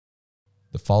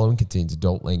The following contains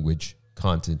adult language,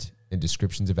 content, and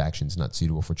descriptions of actions not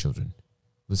suitable for children.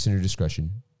 Listener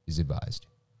discretion is advised.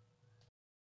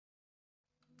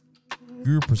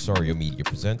 Guru Presario Media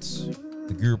presents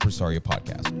the Guru Presario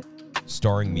Podcast,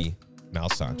 starring me, Mal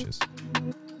Sanchez.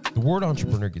 The word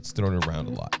entrepreneur gets thrown around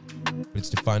a lot, but it's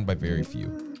defined by very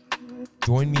few.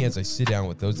 Join me as I sit down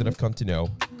with those that I've come to know,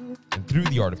 and through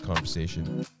the art of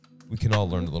conversation, we can all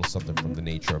learn a little something from the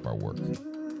nature of our work.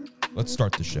 Let's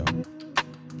start the show.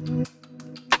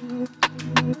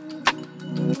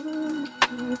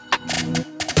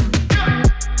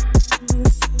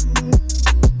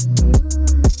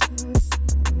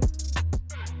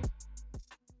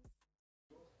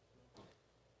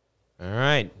 All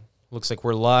right. Looks like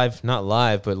we're live. Not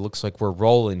live, but it looks like we're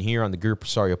rolling here on the Guru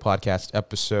Presario Podcast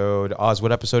episode. Oz,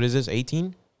 what episode is this?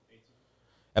 18?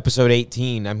 Episode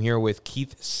 18. I'm here with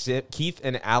Keith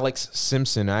and Alex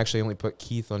Simpson. I actually only put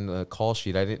Keith on the call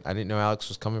sheet. I didn't know Alex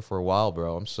was coming for a while,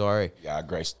 bro. I'm sorry. Yeah, I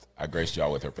graced y'all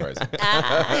with her presence.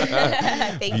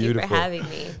 Thank you for having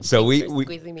me. So Thanks we for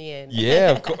squeezing me in.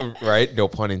 Yeah, of course, right? No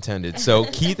pun intended. So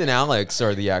Keith and Alex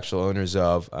are the actual owners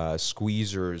of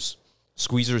Squeezers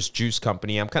Juice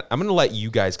Company. I'm going to let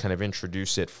you guys kind of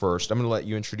introduce it first. I'm going to let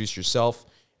you introduce yourself.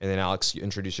 And then, Alex, you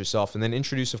introduce yourself. And then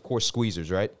introduce, of course,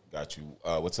 Squeezers, right? Got you.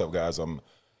 What's up, guys? I'm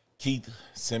Keith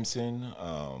Simpson,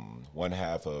 one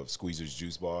half of Squeezers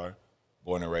Juice Bar,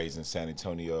 born and raised in San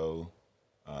Antonio.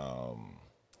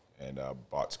 And I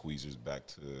brought Squeezers back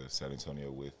to San Antonio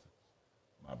with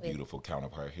my beautiful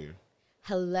counterpart here.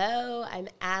 Hello, I'm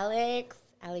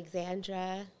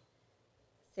Alexandra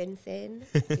Simpson,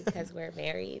 because we're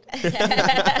married.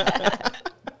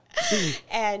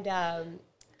 And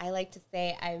I like to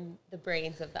say I'm the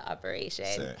brains of the operation.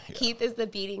 Yeah. Keith is the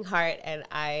beating heart, and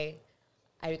I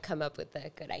come up with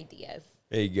the good ideas.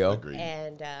 There you go. Agreed.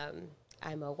 And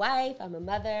I'm a wife, I'm a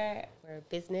mother, we're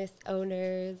business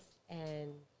owners,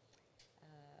 and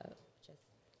just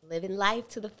living life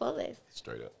to the fullest.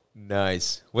 Straight up.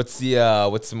 Nice. What's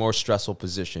the more stressful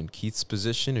position, Keith's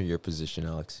position or your position,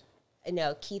 Alex?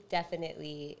 No, Keith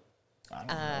definitely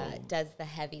does the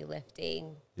heavy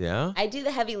lifting. Yeah? I do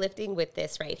the heavy lifting with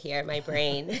this right here, my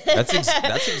brain. That's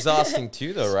exhausting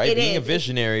too, though, right? Being a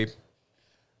visionary.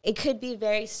 It could be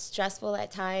very stressful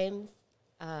at times,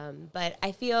 but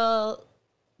I feel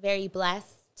very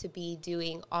blessed to be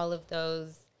doing all of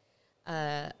those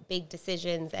big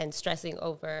decisions and stressing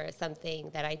over something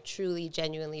that I truly,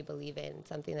 genuinely believe in,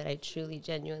 something that I truly,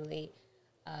 genuinely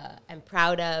am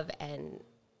proud of, and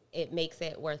it makes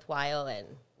it worthwhile and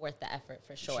worth the effort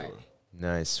for sure.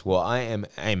 Nice. Well,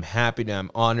 I'm happy and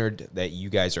I'm honored that you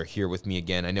guys are here with me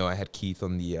again. I know I had Keith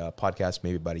on the podcast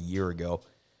maybe about a year ago.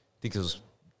 I think it was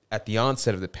at the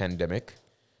onset of the pandemic.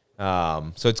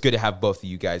 So it's good to have both of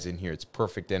you guys in here. It's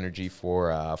perfect energy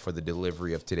for the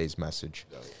delivery of today's message.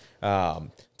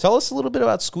 Tell us a little bit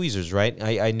about Squeezers, right?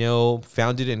 I know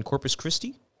founded in Corpus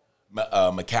Christi.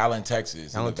 McAllen,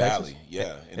 Texas, in the Texas? Valley.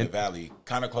 Yeah, the Valley.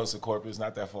 Kind of close to Corpus,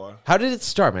 not that far. How did it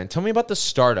start, man? Tell me about the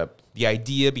startup, the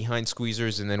idea behind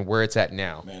Squeezers, and then where it's at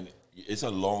now. Man, it's a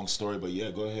long story, but yeah,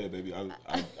 go ahead, baby. I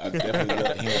definitely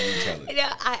love hearing you tell it. You know,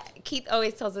 Keith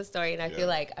always tells a story, and I feel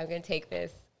like I'm going to take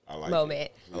this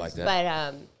moment. I like that.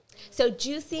 But so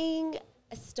juicing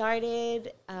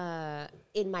started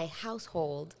in my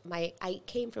household. I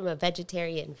came from a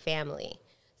vegetarian family.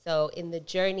 So in the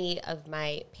journey of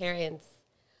my parents,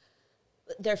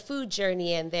 their food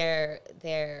journey and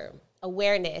their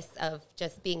awareness of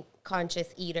just being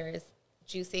conscious eaters,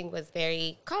 juicing was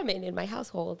very common in my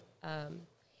household.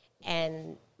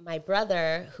 And my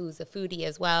brother, who's a foodie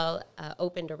as well,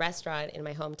 opened a restaurant in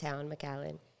my hometown,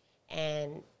 McAllen.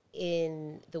 And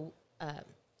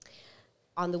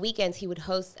on the weekends, he would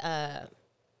host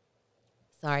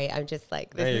sorry, I'm just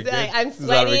like, I'm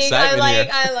sweating.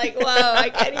 I'm like, whoa,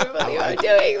 I can't even believe I'm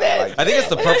doing this. I think it's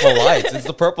the purple lights. It's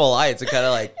the purple lights. It kind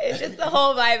of like. It's just the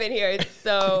whole vibe in here. It's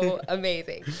so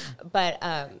amazing. But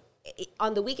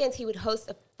on the weekends, he would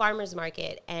host a farmer's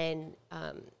market, and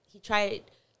he tried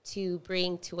to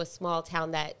bring to a small town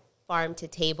that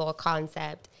farm-to-table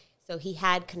concept. So he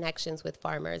had connections with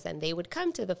farmers, and they would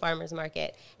come to the farmer's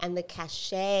market, and the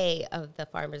cachet of the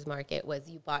farmer's market was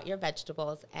you bought your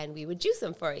vegetables, and we would juice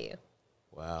them for you.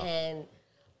 Wow. And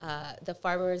the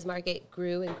farmer's market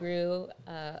grew and grew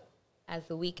as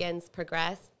the weekends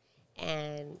progressed.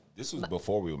 And this was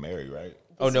before we were married, right?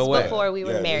 Oh, no way. Before we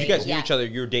were married. You guys knew each other.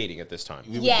 You were dating at this time.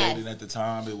 We were dating at the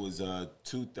time. It was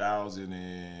 2000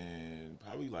 and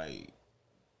probably like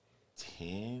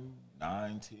 10,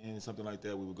 9, 10, something like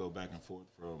that. We would go back and forth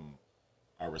from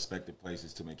our respective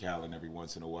places to McAllen every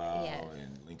once in a while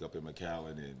and link up in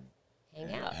McAllen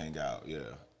and hang out. Yeah.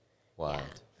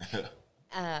 Wild.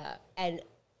 And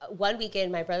one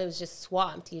weekend, my brother was just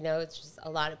swamped. You know, it's just a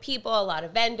lot of people, a lot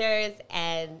of vendors,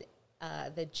 and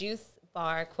the juice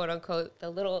bar, quote unquote, the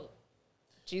little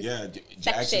juice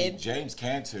section. Actually, James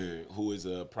Cantor, who is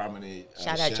a prominent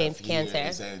Shout out chef James here Cantor.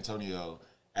 in San Antonio,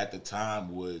 at the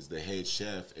time was the head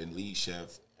chef and lead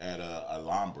chef at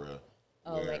Alhambra.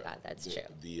 Oh my God, that's true.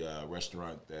 The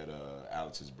restaurant that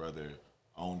Alex's brother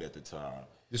owned at the time.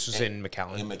 This was in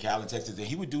McAllen. In McAllen, Texas. And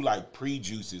he would do like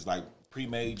pre-juices, like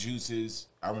pre-made juices.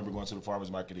 I remember going to the farmer's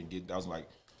market and that was like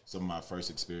some of my first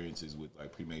experiences with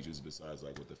like pre-made juices besides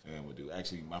like what the fam would do.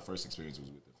 Actually, my first experience was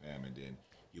with the fam, and then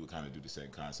he would kind of do the same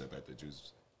concept at the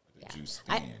juice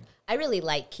stand. I really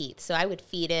like Keith, so I would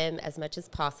feed him as much as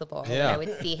possible. Yeah. I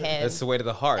would see him, That's the way to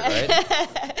the heart,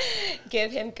 right?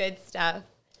 give him good stuff.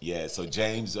 Yeah, so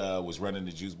James was running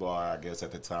the juice bar, I guess,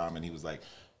 at the time, and he was like,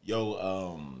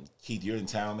 yo, Keith, you're in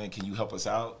town, man. Can you help us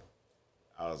out?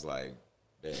 I was like,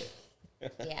 bet.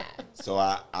 Yeah. So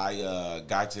I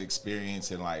got to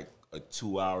experience in like a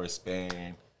 2-hour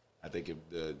span. I think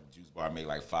the juice bar made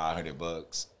like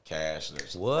 $500 cash.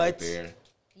 There's What? Right there.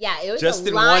 Yeah, it was Just a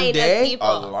in line one day? of people.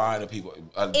 A line of people.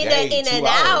 A in day, in 2 an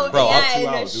hours. hour, Bro, yeah, 2 in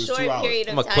hours. a It was 2 short hours. period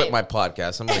I'm of going to time. quit my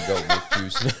podcast. I'm going to go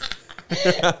make juice.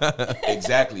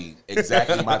 Exactly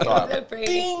my thought. The brain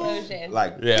explosion.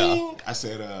 Like, Yeah. ding. I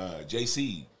said,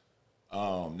 JC,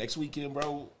 next weekend,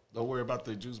 bro, don't worry about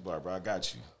the juice bar, bro. I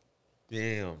got you.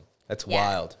 Damn. That's Yeah.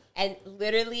 wild. And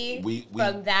literally, We-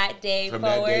 from that day From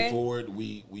forward, that day forward,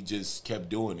 we just kept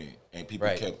doing it, and people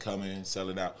Right. kept coming,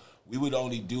 selling out. We would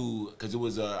only do because it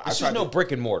was This is no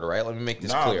brick and mortar, right? Let me make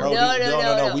this Nah, clear. bro,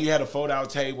 No. We had a fold-out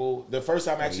table. The first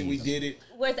time actually we did it,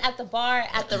 was at the bar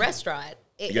at the restaurant.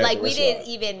 Yeah, Like the we restaurant. didn't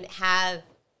even have,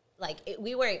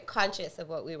 we weren't conscious of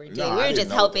what we were doing. nah, we I were didn't just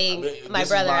know. helping I mean, my this is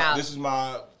brother out. This is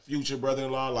my future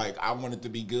brother-in-law. Like, I wanted to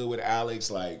be good with Alex.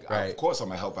 Like, Right. of course I'm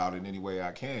gonna help out in any way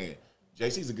I can.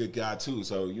 JC's a good guy too,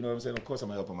 so you know what I'm saying. Of course I'm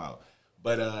gonna help him out.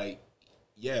 But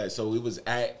yeah, so it was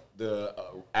at the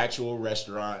actual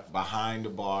restaurant behind the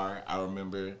bar. I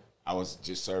remember I was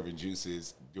just serving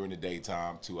juices during the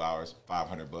daytime, 2 hours,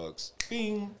 $500.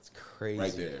 Bing, It's crazy.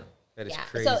 right there. That is Yeah.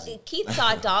 crazy. So Keith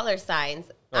saw dollar signs.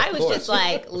 Of I was course. just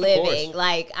like Of living. course.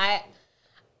 Like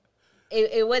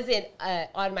it wasn't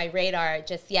on my radar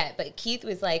just yet. But Keith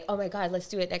was like, "Oh my God, let's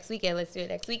do it next weekend. Let's do it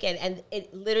next weekend." And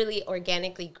it literally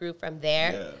organically grew from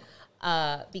there.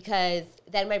 Yeah. Because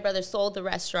then my brother sold the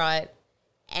restaurant,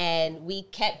 and we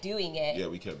kept doing it. Yeah,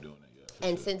 we kept doing it. Yeah, for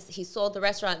And sure. since he sold the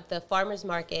restaurant, the farmers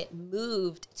market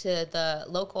moved to the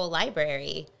local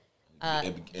library.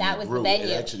 And that it was grew. the venue.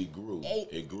 It actually grew.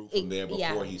 It grew from there before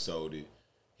yeah. he sold it.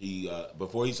 He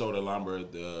before he sold Alhambra,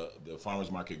 the farmers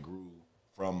market grew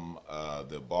from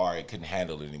the bar. It couldn't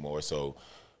handle it anymore, so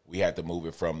we had to move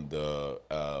it from the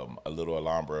a little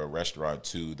Alhambra restaurant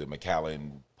to the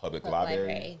McAllen Public Library.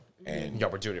 Library. And yeah,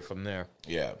 we're doing it from there.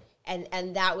 yeah,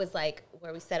 And that was like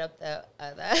where we set up the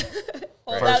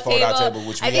First fold-out table,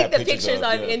 which we I think had the pictures pictures of,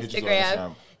 on yeah, pictures on Instagram.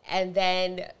 Instagram. And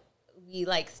then we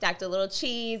like stacked a little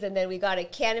cheese, and then we got a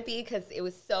canopy because it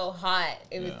was so hot.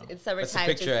 It was Yeah. in That's summertime.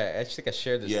 the picture. I think I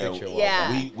shared this yeah, picture. a while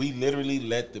Yeah. back. We literally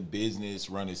let the business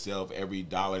run itself. Every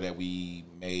dollar that we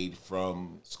made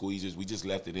from squeezers, we just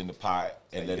left it in the pot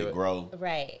and let do it it. grow.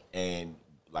 Right. And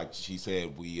like she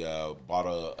said, we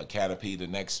bought a canopy the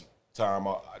next time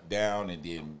down, and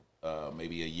then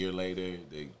maybe a year later,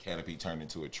 the canopy turned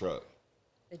into a truck,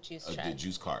 The juice the truck.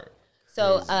 juice cart.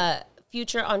 So,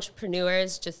 future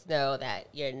entrepreneurs, just know that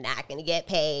you're not going to get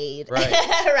paid Right.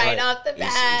 right Right. off the It's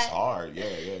bat. hard, yeah,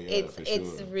 for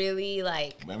It's sure. really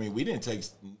like I mean, we didn't take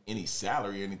any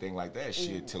salary or anything like that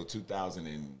shit till 2000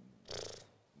 and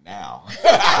now.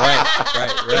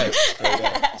 right. Straight up. So,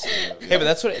 yeah. Hey, but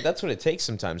that's what it takes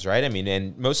sometimes, right? I mean,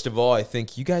 and most of all, I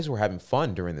think you guys were having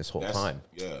fun during this whole That's- time.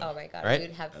 Yeah. oh my god, Right?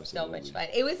 we'd have so much Absolutely. fun.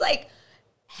 It was like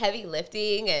heavy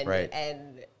lifting and Right.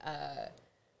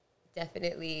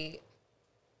 definitely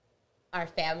our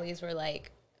families were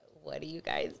like, "What are you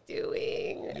guys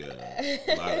doing?"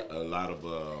 Yeah, a lot of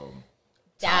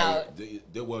Doubt.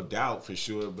 Well, doubt for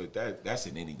sure, but that's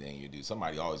in anything you do.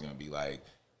 Somebody always gonna be like,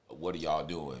 "What are y'all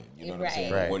doing?" You know what I'm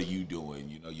saying? Right. Right. What are you doing?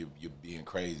 You know, you're being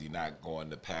crazy, not going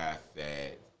the path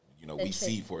that The we tr-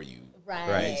 see for you.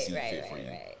 Right, We see right, fit right, for you.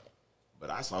 right. But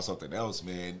I saw something else,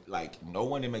 man. Like, no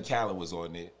one in McAllen was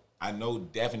on it. I know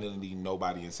definitely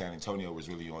nobody in San Antonio was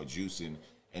really on juicing.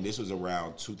 And this was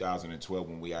around 2012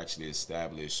 when we actually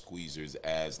established Squeezers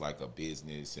as like a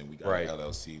business, and we got Right. an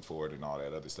LLC for it and all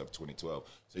that other stuff, 2012.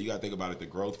 So you got to think about it, the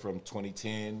growth from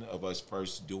 2010 of us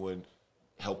first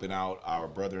helping out our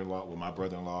brother-in-law, my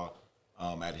brother-in-law,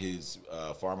 at his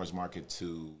farmer's market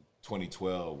to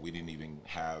 2012, we didn't even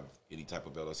have any type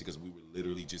of LLC because we were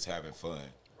literally just having fun.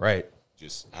 Right.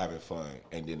 Just having fun.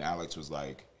 And then Alex was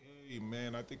like, hey,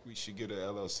 man, I think we should get an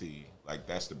LLC. Like,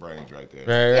 that's the brains right there.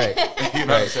 Right. You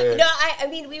know what I'm saying? No, I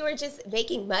mean, we were just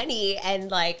making money, and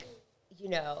like, you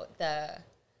know, the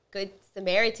good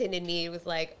Samaritan in me was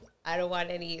like, I don't want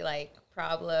any like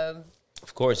problems.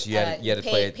 Of course, you had to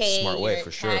play it the smart way your for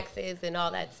sure. taxes and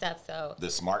all that stuff. So The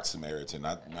smart Samaritan,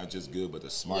 not just good, but the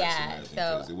smart Yeah, Samaritan, so-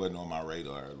 because it wasn't on my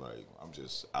radar. Like, I'm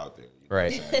just out there, you know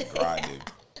Right. what I'm saying? Grinding.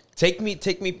 Take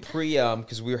me pre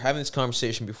because we were having this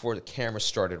conversation before the camera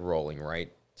started rolling,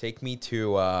 right? Take me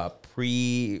to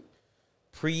pre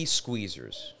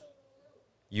Squeezers.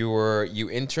 You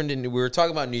interned in. We were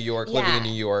talking about New York, living in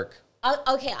Yeah. New York.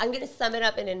 Okay, I'm going to sum it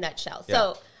up in a nutshell. Yeah.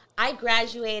 So I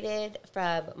graduated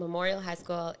from Memorial High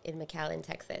School in McAllen,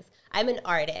 Texas. I'm an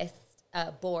artist,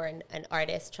 born an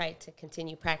artist, tried to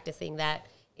continue practicing that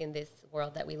in this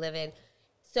world that we live in.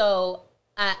 So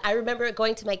I remember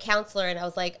going to my counselor and I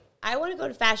was like, I want to go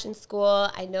to fashion school.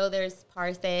 I know there's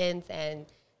Parsons and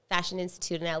Fashion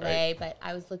Institute in LA, Right. but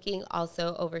I was looking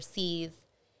also overseas.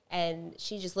 And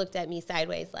she just looked at me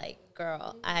sideways like,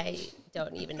 girl, I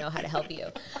don't even know how to help you.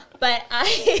 But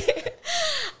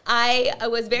I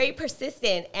was very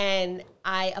persistent, and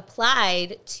I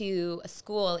applied to a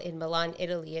school in Milan,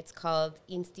 Italy. It's called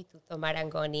Istituto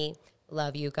Marangoni.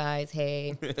 Love you guys,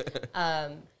 hey.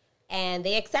 And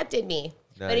they accepted me.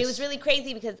 But it Nice. was really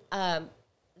crazy because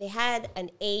they had an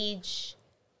age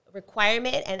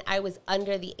requirement, and I was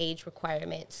under the age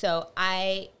requirement. So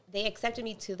they accepted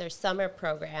me to their summer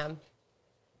program,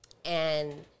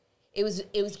 and it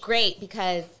was great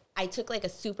because I took like a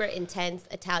super intense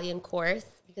Italian course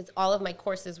because all of my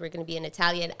courses were going to be in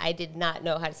Italian. I did not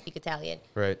know how to speak Italian,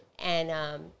 Right.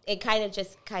 and it kind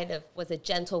of was a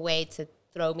gentle way to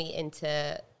throw me into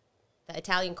the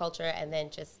Italian culture, and then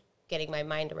just getting my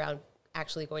mind around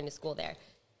actually going to school there.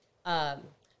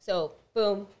 So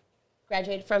boom,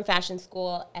 graduated from fashion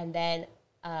school, and then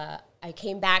I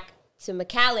came back to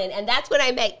McAllen, and that's when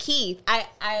I met Keith.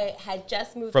 I had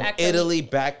just moved From back Italy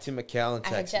back to McAllen, I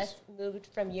had Texas. just moved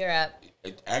from Europe.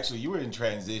 Actually, you were in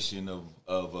transition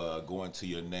of going to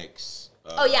your next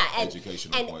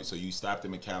educational and- point. So you stopped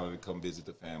in McAllen to come visit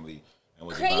the family. And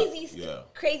was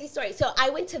Crazy story. So I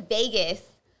went to Vegas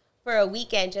for a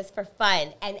weekend just for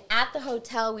fun, and at the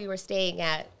hotel we were staying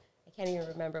at, I can't even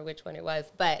remember which one it was,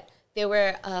 but they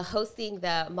were hosting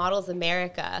the Models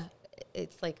America.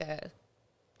 It's like a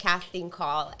casting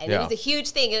call, and it Yeah. was a huge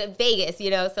thing in Vegas,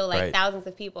 you know, so like Right. thousands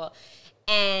of people.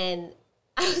 And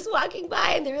I was walking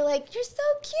by, and they were like, "You're so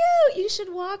cute. You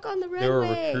should walk on the runway." They were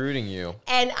recruiting you.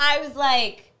 And I was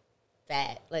like,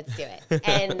 "Bet, let's do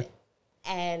it."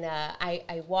 And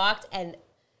I walked, and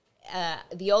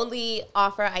the only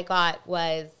offer I got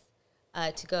was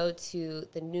to go to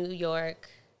the New York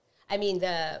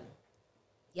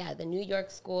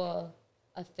School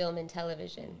of Film and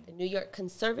Television, the New York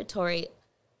Conservatory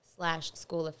 /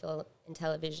 School of Film and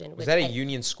Television. Was that at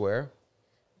Union Square?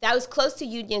 That was close to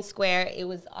Union Square. It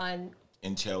was on,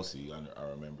 in Chelsea, I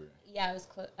remember. yeah, it was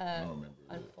I don't remember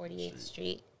on the 48th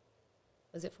Street.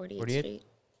 Was it 48th 48th? Street?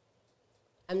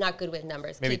 I'm not good with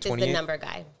numbers. Maybe Keith is 28th? the number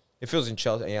guy. If it was in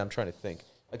Chelsea, yeah, I'm trying to think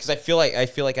because I feel like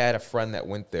I had a friend that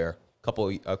went there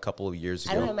a couple of years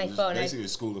ago. I don't have my It was phone. basically a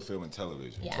School of Film and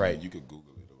Television. Yeah. Right. You could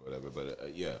Google it or whatever,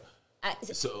 but yeah.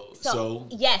 So So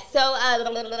yes,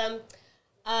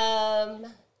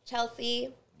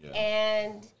 Chelsea Yeah.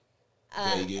 and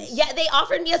Vegas. yeah, they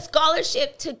offered me a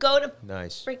scholarship to go to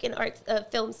Nice. freaking arts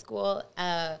film school,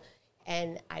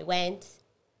 and I went.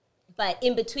 But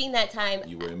in between that time,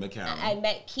 You were in McAllen. I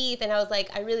met Keith, and I was like,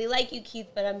 I really like you, Keith,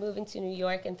 but I'm moving to New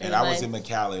York in 3 And months. I was in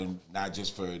McAllen, not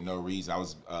just for no reason. I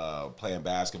was playing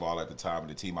basketball at the time, and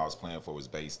the team I was playing for was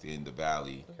based in the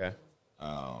Valley. Okay.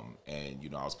 And,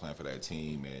 I was playing for that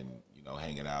team and,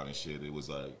 hanging out and shit. It was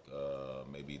like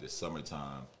maybe the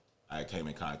summertime. I came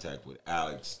in contact with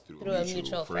Alex through a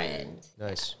mutual friend.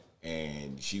 Nice.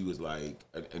 And she was like,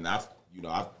 and I've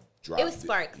dropped It was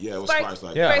Sparks. Yeah, it was Sparks. Sparks.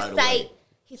 Like, Yeah. First right away. sight,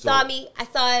 he saw me. I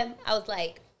saw him. I was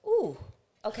like, ooh,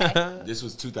 okay. This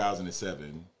was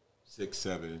 2007, 6,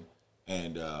 7.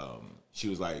 And she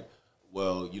was like,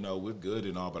 well, we're good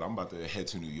and all, but I'm about to head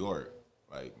to New York.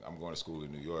 Like, I'm going to school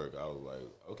in New York. I was like,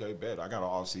 okay, bet. I got an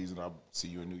off season. I'll see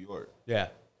you in New York. Yeah.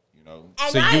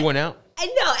 And So you went out? I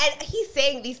know, and he's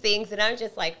saying these things, and I'm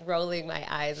just like rolling my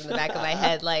eyes in the back of my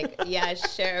head, like, yeah,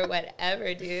 sure,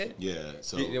 whatever, dude. Yeah.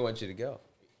 So They didn't want you to go.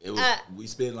 it was. We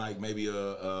spent like maybe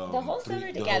the whole summer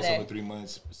the together. whole summer, 3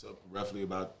 months. So roughly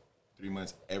about 3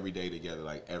 months every day together,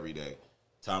 like every day.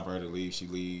 Time for her to leave, she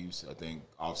leaves. I think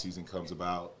off season comes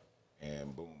about,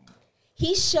 and boom.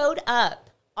 He showed up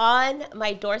on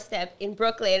my doorstep in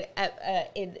Brooklyn,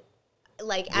 in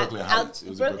like Brooklyn Heights. It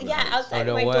was in Brooklyn Heights. outside Oh, of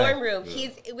no my way. dorm room. Yeah.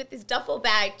 He's with his duffel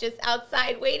bag just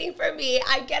outside waiting for me.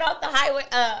 I get off the highway,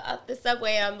 off the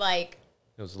subway. I'm like,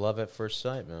 It was love at first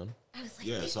sight, man. I was like,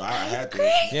 Yeah, this so I guy's had to-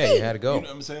 crazy. Yeah, you had to go. You know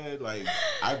what I'm saying? Like,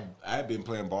 I've been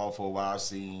playing ball for a while. I've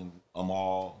seen them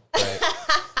all.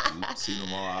 Seen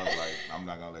them all. I was like, I'm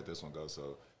not gonna let this one go.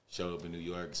 So showed up in New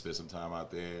York, spent some time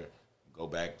out there, go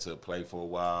back to play for a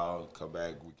while, come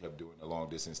back. We kept doing the long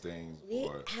distance things. We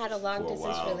for- had a long for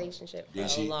distance while. relationship for Then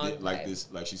a long time.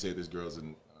 like she said, this girl's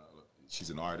she's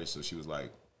an artist, so she was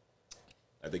like,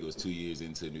 I think it was 2 years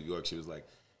into New York. She was like,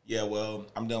 yeah, well,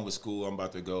 I'm done with school. I'm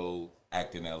about to go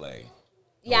act in L.A.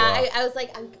 Yeah, wow. I was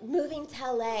like, I'm moving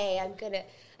to LA.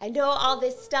 I know all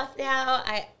this stuff now.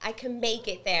 I can make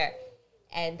it there.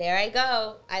 And there I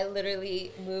go. I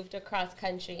literally moved across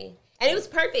country. And it was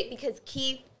perfect because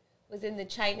Keith was in the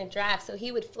China draft. So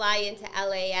he would fly into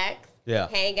LAX, Yeah.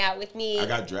 hang out with me. I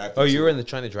got drafted. Oh, you to- were in the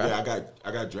China draft? Yeah,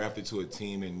 I got drafted to a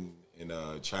team in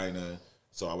China,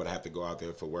 so I would have to go out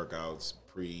there for workouts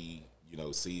pre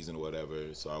season or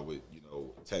whatever. So I would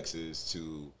Texas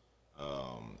to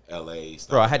LA. stuff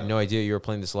Bro, I like had that. no idea you were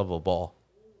playing this level of ball.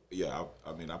 Yeah,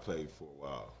 I mean I played for a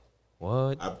while.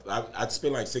 What? I'd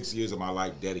spent like 6 years of my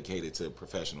life dedicated to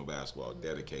professional basketball,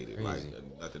 dedicated, like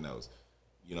nothing else.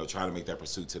 Trying to make that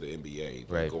pursuit to the NBA,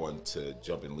 Right. going to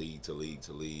jumping league to league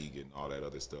to league and all that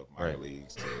other stuff, minor Right.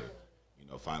 leagues to,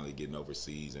 finally getting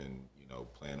overseas and,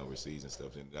 playing overseas and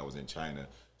stuff. And that was in China.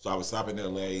 So I would stop in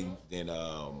LA, then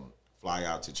fly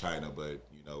out to China, but,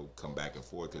 come back and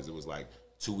forth because it was like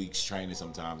 2 weeks training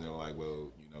sometimes. And they were like,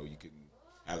 well, you can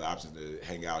have the option to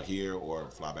hang out here or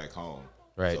fly back home.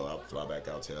 Right. So I'll fly back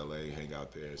out to LA, hang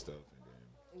out there and stuff.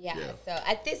 And then, Yeah, so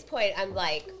at this point, I'm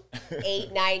like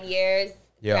 8, 9 years.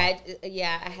 Yeah.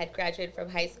 I had graduated from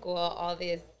high school, all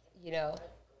these,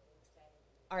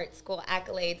 art school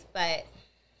accolades, but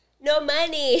no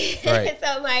money. Right.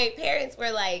 So my parents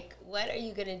were like, what are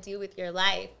you going to do with your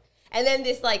life? And then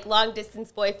this like long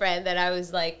distance boyfriend that I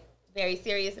was like very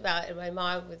serious about, and my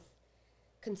mom was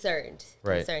concerned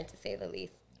to say the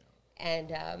least. And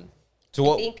So I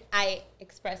what? think I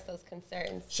expressed those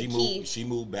concerns to Keith. she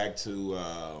moved back to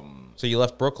So you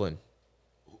left Brooklyn.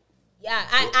 Yeah,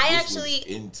 I this actually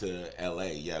was into LA.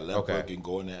 Yeah, left Okay. work and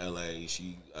going to LA.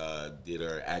 She did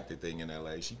her acting thing in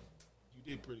LA. You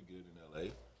did pretty good in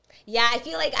LA. Yeah, I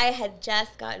feel like I had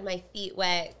just gotten my feet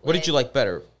wet. What did you like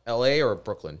better, L.A. or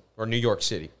Brooklyn or New York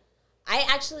City? I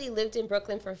actually lived in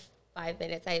Brooklyn for 5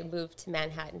 minutes. I moved to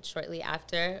Manhattan shortly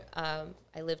after.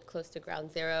 I lived close to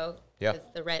Ground Zero Yeah. because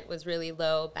the rent was really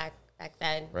low back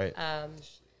then. Right.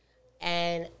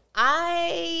 And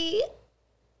I...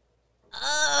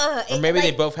 Or maybe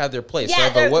they both had their place. Yeah,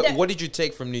 right? But they're- what did you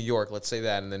take from New York? Let's say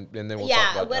that, and then we'll talk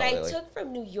yeah, about what LA. I took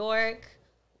from New York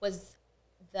was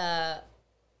the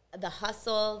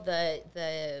hustle,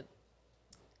 the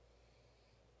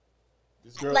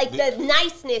This girl, like the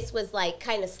niceness was like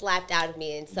kind of slapped out of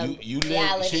me in some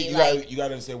reality. you got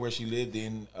to understand where she lived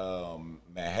in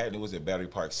Manhattan. It was in Battery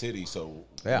Park City, so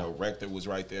Yeah. Rector was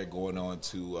right there, going on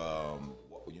to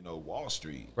Wall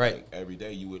Street. Right. Like, every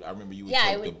day you would. I remember you would.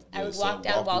 Yeah, take I would the walk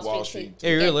down through Wall Street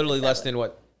Yeah, you're get literally the less subway. than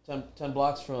what 10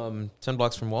 blocks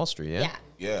from Wall Street. Yeah. Yeah.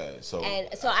 Yeah. So And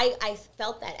so I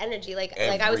felt that energy. Like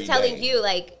I was Every telling day. you,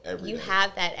 like Every you day.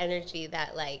 have that energy,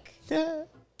 that like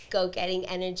go getting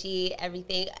energy,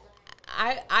 everything.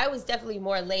 I was definitely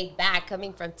more laid back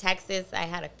coming from Texas. I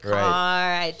had a car.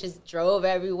 Right. I just drove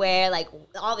everywhere, like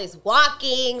all this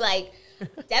walking, like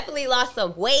definitely lost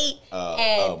some weight.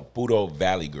 And Budo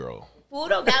Valley girl.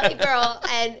 Budo Valley girl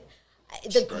and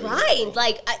the Straight grind. up.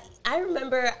 Like I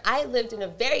remember I lived in a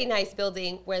very nice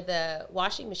building where the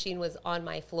washing machine was on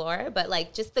my floor, but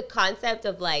like just the concept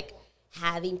of like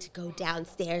having to go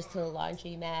downstairs to the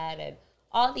laundromat and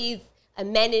all these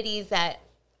amenities that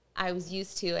I was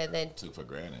used to, and then Took for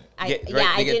granted. I They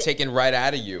I get did, taken right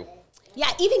out of you.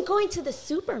 yeah, even going to the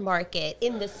supermarket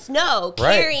in the snow,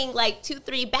 Right. carrying like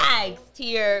 2-3 bags to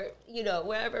your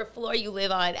wherever floor you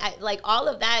live on, like all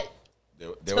of that.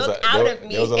 There was took out of me.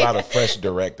 There was a lot of fresh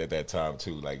direct at that time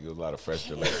too. Like there was a lot of fresh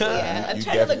direct. Yeah, I'm You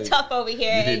trying to look definitely- tough over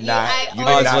here. You did and not. I You did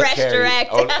always not fresh carry.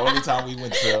 direct. Only time we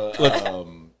went to.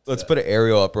 Let's put an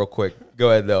aerial up real quick. Go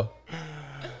ahead though.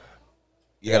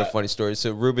 Yeah, Got a funny story.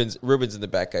 So Ruben's in the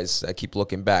back, guys. I keep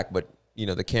looking back, but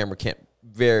the camera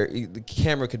the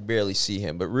camera could barely see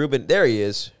him. But Ruben, there he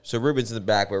is. So Ruben's in the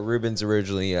back, but Ruben's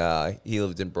originally he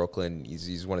lived in Brooklyn.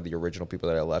 He's one of the original people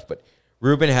that I left. But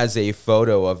Ruben has a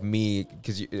photo of me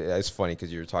because it's funny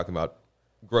because you were talking about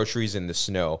groceries in the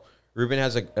snow. Ruben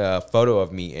has a photo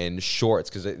of me in shorts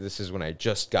because this is when I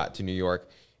just got to New York.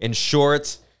 In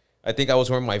shorts, I think I was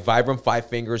wearing my Vibram Five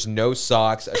Fingers, no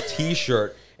socks, a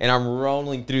T-shirt, and I'm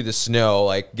rolling through the snow,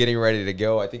 like getting ready to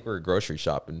go. I think we were grocery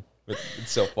shopping.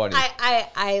 It's so funny.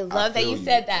 I love that you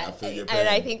said that. I feel your And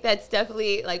I pain. think that's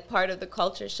definitely like part of the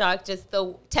culture shock, just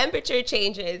the temperature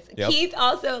changes. Yep. Keith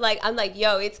also like, I'm like,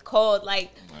 yo, it's cold.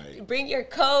 Like, Right. bring your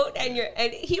coat and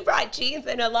he brought jeans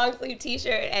and a long sleeve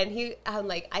T-shirt. And I'm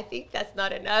like, I think that's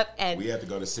not enough. And We had to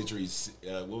go to Century,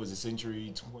 what was it,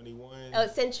 Century 21? oh,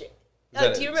 Century.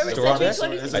 that Oh, do you remember a Century store?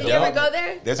 20? There's Did a you ever department- go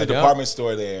there? There's I a don't. department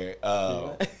store there.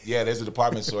 Yeah, there's a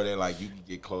department store there. Like you can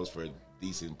get clothes for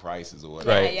decent prices or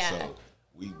whatever. Right. Yeah. So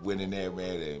we went in there,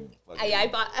 man, and I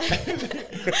bought.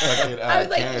 fucking, I was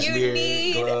like, you cashmere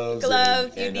need gloves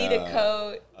gloves, you and, need a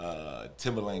coat.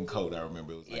 Timberland coat. I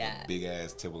remember it was like Yeah. a big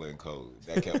ass Timberland coat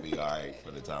that kept me all right for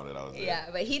the time that I was there. Yeah,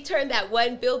 but he turned that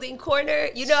one building corner.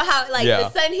 You know how like Yeah. the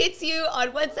sun hits you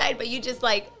on one side, but you just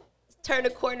like turn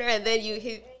a corner and then you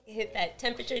hit that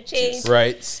temperature change.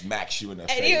 Right. Smacks you in the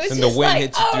And face. it was And the just wind like,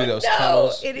 hits you oh, through those no,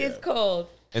 tunnels. It is cold.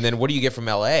 And then what do you get from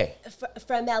LA?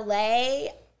 From LA,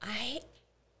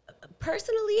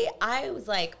 I was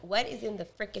like, what is in the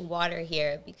freaking water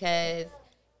here? Because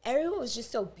everyone was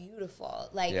just so beautiful.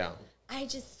 Like, Yeah. I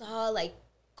just saw like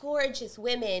gorgeous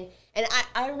women. And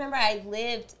I remember I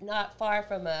lived not far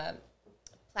from a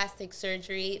plastic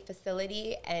surgery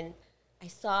facility, and I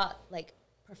saw like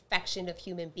perfection of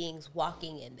human beings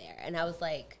walking in there. And I was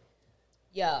like,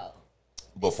 yo.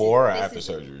 Before or this after is-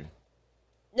 surgery?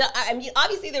 No, I mean,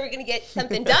 obviously they were going to get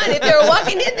something done if they were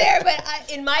walking in there, but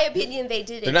in my opinion, they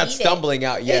didn't. They're not need stumbling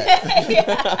out yet.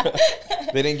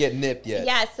 They didn't get nipped It. yet.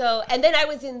 Yeah, so, and then I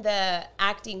was in the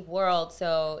acting world.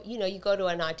 So, you know, you go to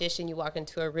an audition, you walk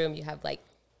into a room, you have like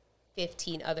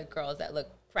 15 other girls that look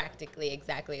practically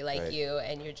exactly like Right. you,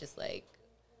 and you're just like,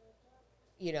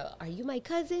 you know, are you my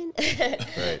cousin?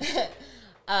 Right.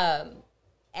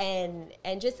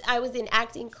 and just I was in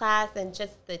acting class, and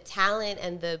just the talent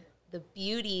and the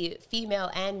beauty, female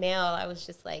and male, I was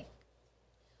just like,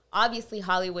 obviously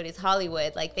Hollywood is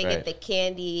Hollywood. Like they Right. get the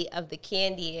candy of the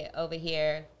candy over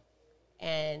here.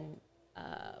 And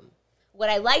what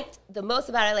I liked the most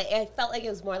about it, I felt like it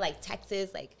was more like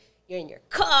Texas, like you're in your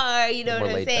car, you know More what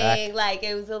I'm laid saying? back. Like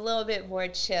it was a little bit more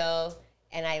chill,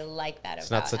 and I like that It's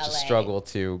about not such LA. a struggle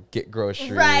to get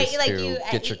groceries, Right, like to you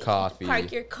get your coffee.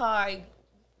 park your car,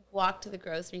 walk to the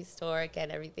grocery store, get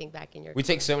everything back in your We car.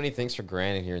 take so many things for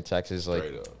granted here in Texas. Like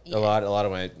Straight up. Yes. a lot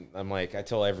of my, I'm like, I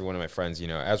tell every one of my friends, you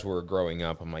know, as we're growing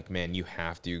up, I'm like, man, you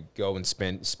have to go and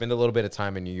spend a little bit of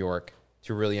time in New York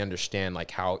to really understand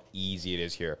like how easy it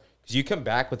is here. Because you come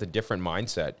back with a different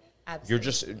mindset. You're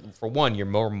just, for one, you're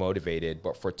more motivated,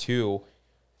 but for two,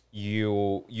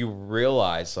 you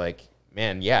realize like,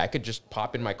 man, yeah, I could just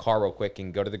pop in my car real quick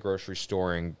and go to the grocery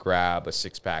store and grab a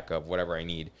 6-pack of whatever I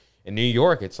need. In New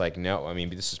York, it's like, no, I mean,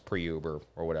 this is pre-Uber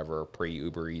or whatever,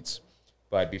 pre-Uber Eats.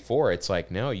 But before, it's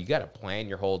like, no, you got to plan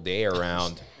your whole day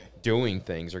around doing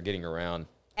things or getting around.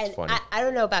 It's And funny. I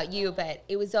don't know about you, but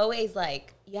it was always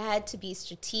like you had to be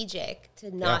strategic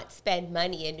to not spend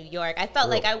money in New York. I felt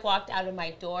like I walked out of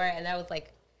my door and I was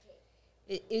like,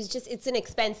 it was just, it's an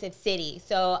expensive city.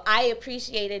 So I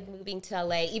appreciated moving to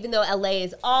LA, even though LA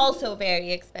is also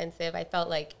very expensive. I felt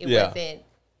like it Yeah. wasn't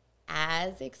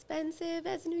as expensive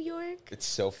as New York. It's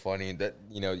so funny that,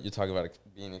 you know, you're talking about it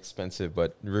being expensive,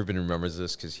 but Ruben remembers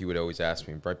this because he would always ask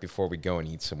me right before we go and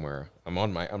eat somewhere. I'm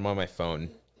on my phone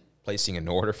placing an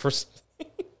order for something.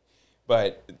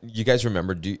 But you guys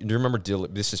remember, do you remember,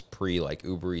 this is pre like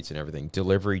Uber Eats and everything,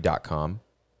 delivery.com?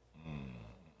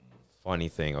 Funny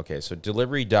thing. Okay, so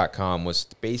delivery.com was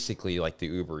basically like the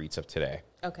Uber Eats of today.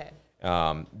 Okay.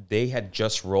 They had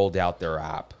just rolled out their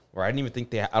app, or I don't even think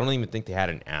they had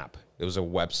an app. It was a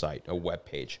website, a web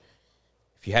page.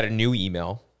 If you had a new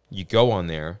email, you go on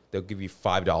there, they'll give you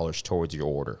 $5 towards your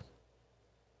order.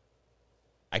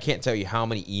 I can't tell you how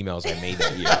many emails I made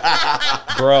that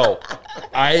year. Bro,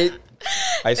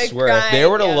 I swear, if they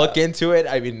were to grind, look into it,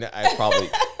 I mean, I probably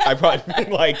made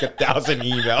like 1,000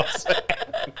 emails.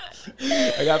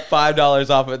 I got $5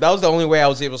 off of it. That was the only way I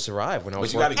was able to survive when I But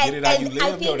was you got to working. get it how you And I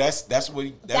live, though. think That's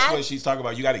what that's- she's talking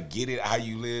about. You got to get it how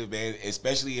you live, man.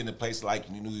 Especially in a place like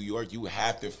New York, you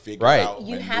have to figure Right. out,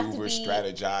 You have to maneuver, be-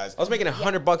 strategize. I was making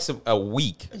 $100 a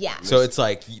week. Yeah. So it's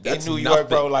like, that's in New nothing. York,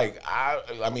 bro, like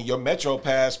I mean, your Metro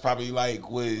Pass probably like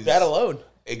was That alone.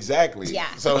 Exactly.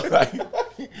 Yeah. So like,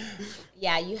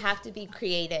 Yeah, you have to be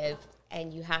creative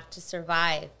and you have to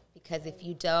survive, because if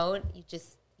you don't,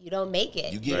 you don't make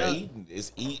it. you get Right. eaten.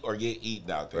 It's eat or get eaten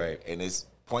out there, Right. and it's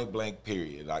point blank.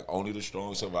 Period. Like only the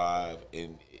strong survive,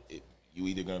 and You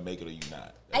either gonna make it or you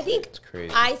not. I think It's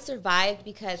crazy. I survived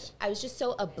because I was just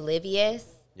so oblivious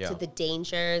Yeah. to the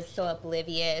dangers, so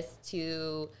oblivious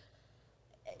to,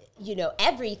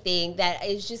 everything, that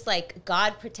it's just like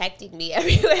God protecting me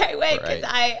everywhere I went. Because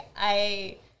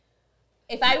Right.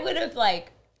 if I would have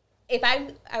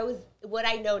I was what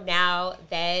I know now,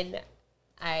 then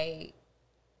I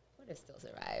would have still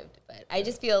survived. But I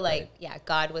just feel like,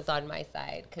 God was on my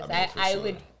side, because I mean, for I sure.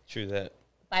 would True that.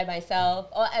 by myself.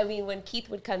 Oh, I mean, when Keith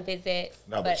would come visit,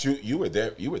 No, but you were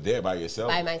there. You were there by yourself.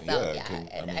 by myself,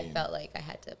 Yeah, I felt like I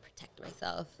had to protect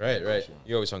myself. Right.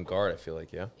 You're always on guard, I feel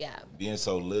like, yeah. Yeah, being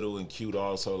so little and cute,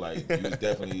 also like you was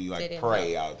definitely like Didn't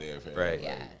prey help. out there, fam. Right. Like,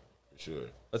 Yeah. for sure.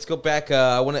 Let's go back.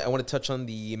 I want to touch on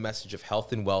the message of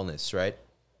health and wellness, right?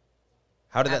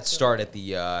 How did that start at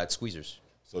the at Squeezers?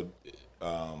 So,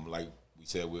 like we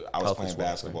said, I was Health playing is wealth,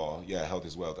 basketball. Yeah, health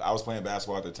is wealth. I was playing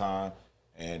basketball at the time,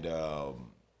 and of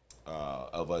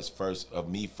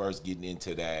me first getting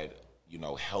into that,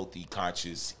 healthy,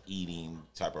 conscious eating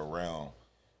type of realm,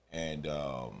 and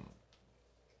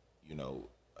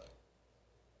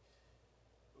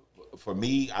for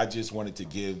me, I just wanted to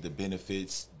give the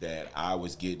benefits that I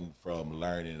was getting from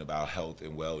learning about health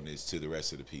and wellness to the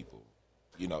rest of the people.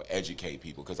 Educate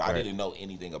people, because I Right. didn't know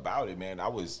anything about it, man. I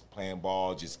was playing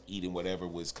ball, just eating whatever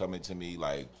was coming to me,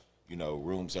 like,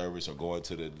 room service or going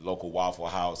to the local Waffle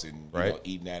House and, Right.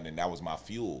 eating that, and that was my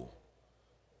fuel.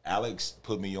 Alex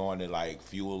put me on to, like,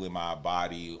 fuel in my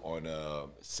body on a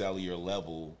cellular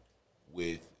level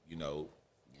with,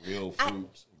 real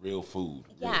fruits, real food.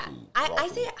 Real yeah. food, I raw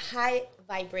say food. high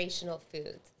vibrational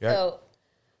foods. Yeah. So,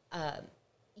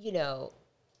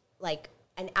 like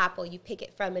an apple, you pick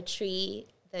it from a tree.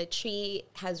 The tree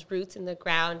has roots in the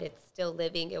ground. It's still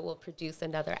living. It will produce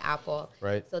another apple.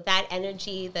 Right. So that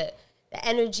energy, the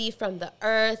energy from the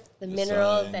earth, the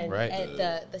minerals, sun, and, Right. and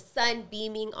the sun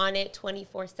beaming on it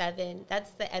 24/7.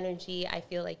 That's the energy I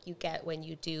feel like you get when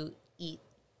you do eat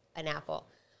an apple.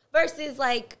 Versus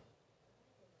like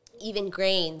even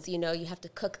grains, you have to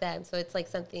cook them. So it's like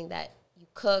something that you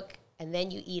cook and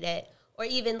then you eat it. Or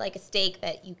even like a steak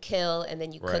that you kill and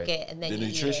then you Right. cook it and then The you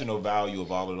nutritional value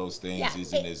of all of those things Yeah,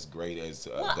 isn't it- as great as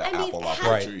the it apple off has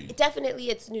Right. the tree. definitely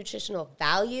its nutritional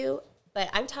value, but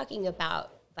I'm talking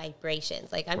about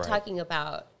vibrations. Like I'm Right. talking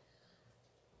about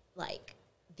like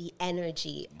the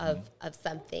energy of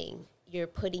something. You're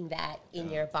putting that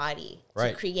in your body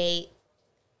Right. to create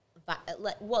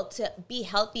to be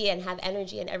healthy and have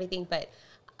energy and everything, but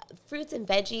fruits and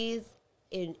veggies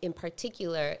in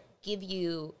particular give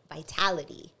you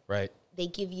vitality. Right. They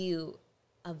give you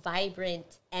a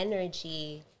vibrant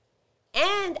energy.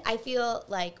 And I feel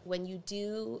like when you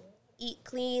do eat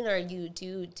clean, or you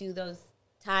do those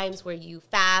times where you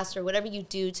fast or whatever you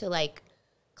do to like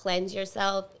cleanse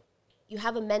yourself, you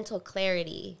have a mental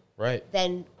clarity Right.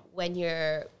 than when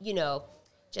you're,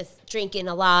 just drinking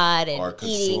a lot Or and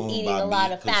consumed eating by a lot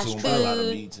meat, of fast consumed by a lot of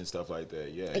food. meats and stuff like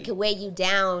that. Yeah, It can weigh you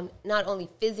down, not only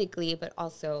physically, but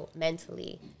also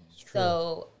mentally.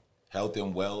 So health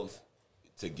and wealth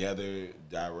together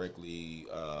directly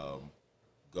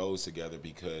goes together,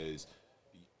 because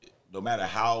no matter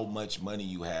how much money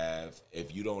you have,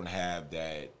 if you don't have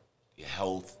that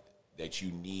health that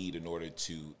you need in order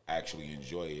to actually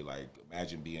enjoy it, like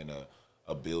imagine being a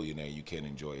billionaire, you can't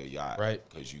enjoy a yacht, Right.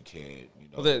 Because you can't,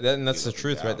 Well, and that's get the up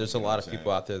truth, and right? down, There's you a know lot what of I'm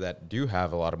people saying? out there that do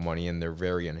have a lot of money and they're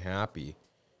very unhappy.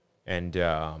 And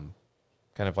kind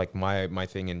of like my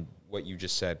thing and what you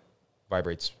just said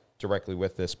vibrates directly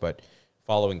with this, but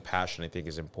following passion, I think,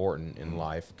 is important in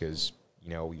life, because,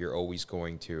 you're always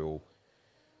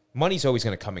money's always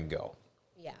going to come and go.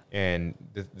 yeah. And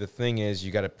the thing is,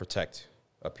 you got to protect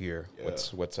up here. Yeah.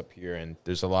 What's up here, and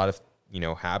there's a lot of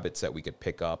habits that we could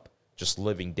pick up just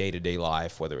living day to day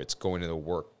life, whether it's going to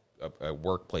the a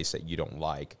workplace that you don't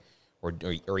like, or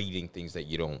eating things that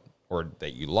you don't or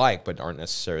that you like but aren't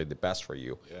necessarily the best for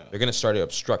you. Yeah. They're going to start to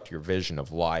obstruct your vision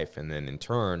of life, and then in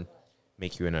turn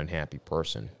make you an unhappy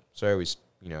person. So I always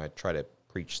I try to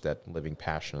preach that living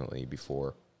passionately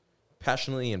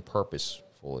and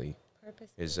purposefully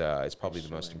is probably the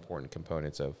most important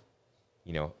components of,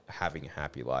 having a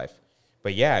happy life.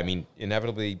 But yeah, I mean,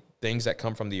 inevitably things that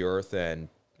come from the earth, and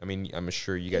I mean, I'm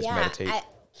sure you guys meditate.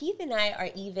 Keith and I are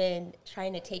even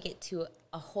trying to take it to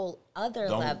a whole other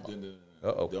level.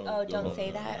 Uh-oh. Don't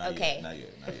say that? Not Okay. Yet, not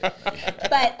yet.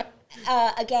 But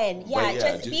again, But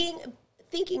yeah, just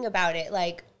thinking about it,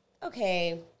 like,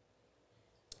 okay,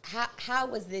 how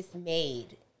was this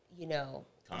made?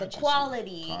 The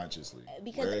quality, consciously,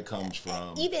 because where it comes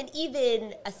from.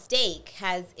 Even a steak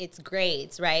has its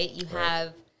grades, right? You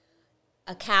have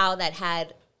a cow that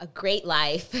had a great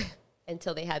life,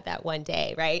 until they had that one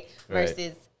day, right? Right.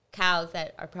 Versus cows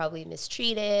that are probably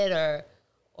mistreated or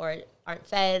aren't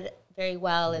fed very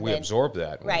well, and We then absorb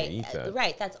that when right, we eat that.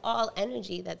 right. That's all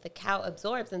energy that the cow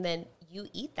absorbs, and then you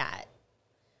eat that.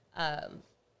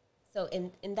 So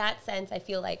in that sense, I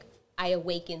feel like I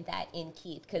awakened that in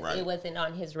Keith because Right. it wasn't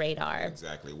on his radar.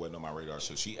 Exactly. It wasn't on my radar.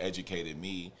 So she educated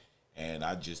me, and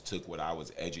I just took what I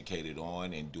was educated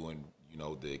on and doing,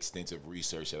 the extensive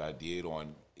research that I did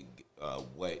on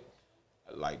what,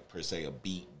 like, per se, a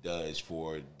beet does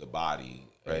for the body.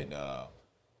 Right. And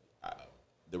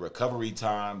the recovery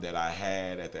time that I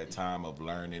had at that time of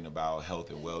learning about health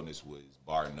and wellness was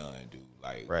bar none, dude.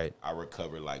 Like, Right. I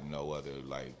recovered like no other.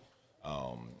 Like,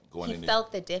 going He into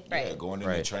felt the difference. yeah, going into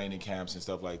Right. training camps and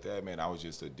stuff like that, man, I was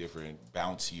just a different,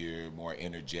 bouncier, more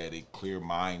energetic,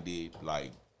 clear-minded,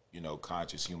 like,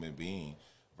 conscious human being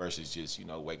versus just,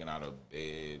 waking out of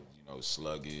bed,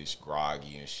 sluggish,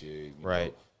 groggy and shit.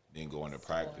 Right. Then going to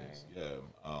practice.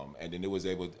 Yeah. And then I was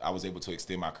able to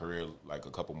extend my career like a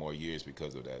couple more years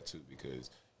because of that too, because,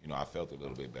 I felt a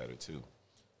little bit better too.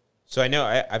 So I know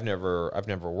I've never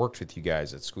worked with you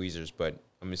guys at Squeezers, but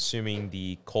I'm assuming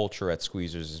the culture at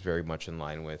Squeezers is very much in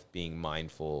line with being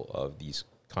mindful of these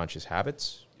conscious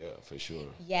habits. Yeah, for sure.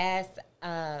 Yes,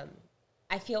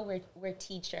 I feel we're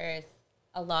teachers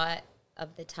a lot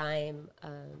of the time,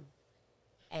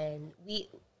 and we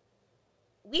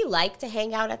like to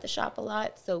hang out at the shop a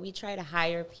lot. So we try to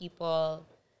hire people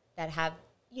that have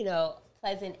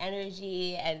pleasant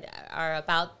energy and are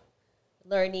about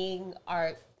learning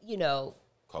our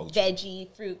Culture. veggie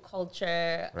fruit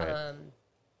culture, Right.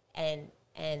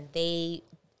 and they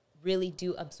really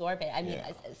do absorb it. I mean,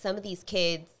 Yeah. some of these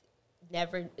kids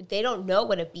they don't know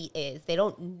what a beet is. They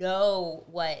don't know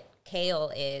what kale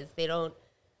is. They don't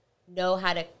know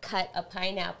how to cut a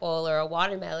pineapple or a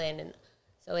watermelon. And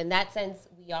so in that sense,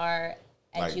 we are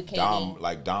educating.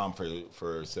 Like Dom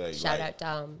for say. Shout like, out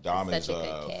Dom. Dom He's is such a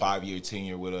good kid. 5-year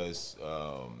tenure with us.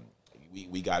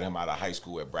 We got him out of high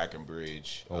school at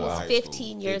Brackenbridge. wow. High 15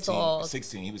 school. years old.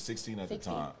 16. He was 16 at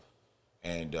 16. the time.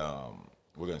 And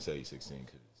we're going to say he's 16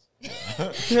 because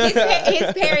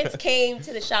His parents came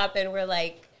to the shop and were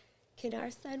like, "Can our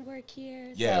son work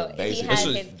here?" Yeah, so basically. he This had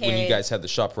was his when parents. you guys had the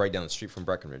shop right down the street from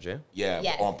Breckenridge, yeah? yeah,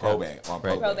 Yes. on Probant. On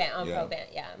Right. Probant. Probant,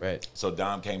 yeah. Right. So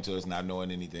Dom came to us not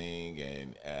knowing anything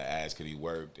and asked could he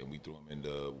work, and we threw him in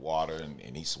the water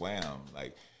and he swam.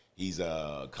 Like, he's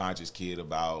a conscious kid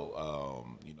about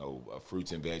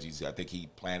fruits and veggies. I think he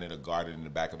planted a garden in the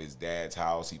back of his dad's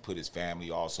house. He put his family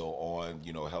also on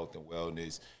health and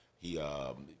wellness. He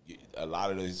a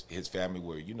lot of his family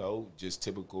were just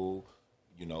typical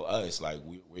us, like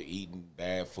we're eating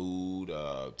bad food,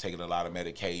 taking a lot of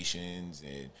medications,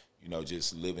 and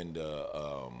just living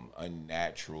the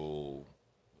unnatural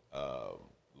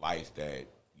life that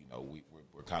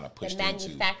we're kind of pushed The into.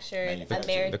 manufactured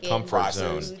American The comfort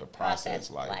zone. food The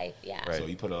processed processed life. yeah. Right. So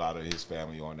he put a lot of his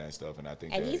family on that stuff, and I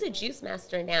think And that, he's a juice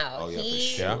master now. oh yeah, for He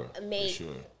sure, makes for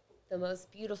sure. the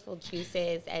most beautiful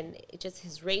juices, and just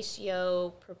his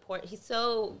ratio, he's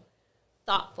so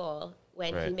thoughtful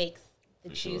when he Right. makes the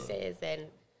For sure. juices, and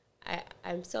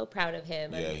I'm so proud of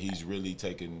him. Yeah, And he's really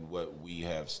taken what we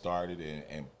have started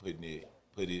and put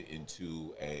it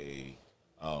into a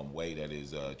way that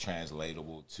is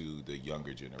translatable to the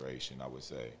younger generation, I would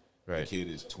say. Right. The kid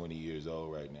is 20 years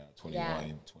old right now,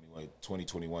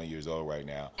 21 years old right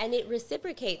now. And it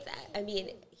reciprocates that. I mean,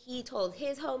 he told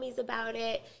his homies about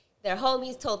it. Their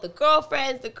homies told the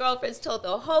girlfriends told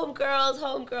the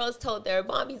homegirls told their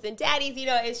mommies and daddies.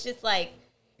 It's just like,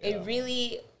 Yeah. it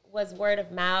really was word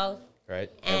of mouth. Right.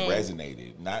 And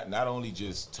resonated. Not only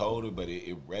just told it, but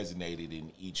it resonated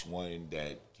in each one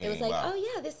that came It was like, out. oh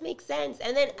yeah, this makes sense.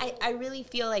 And then I really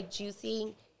feel like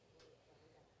juicing,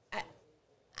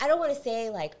 I don't want to say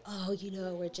like, oh,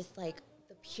 we're just like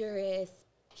the purest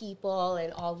people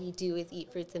and all we do is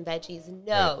eat fruits and veggies.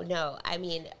 No. I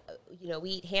mean, we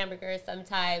eat hamburgers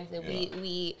sometimes, and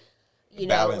we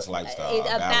Balanced lifestyle,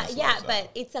 balanced lifestyle. but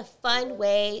it's a fun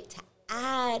way to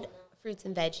add fruits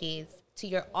and veggies to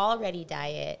your already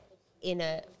diet in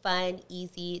a fun,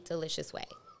 easy, delicious way.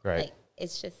 Right. Like,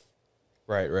 it's just,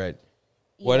 Right.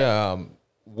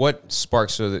 What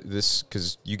sparked this,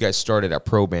 because you guys started at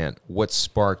Probant, what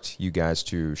sparked you guys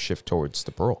to shift towards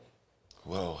the Pearl?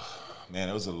 Well, man,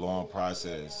 it was a long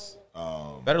process.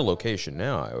 Better location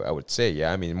now, I would say.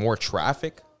 Yeah, I mean, more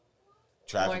traffic.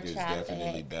 Traffic More is traffic.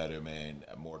 definitely better, man.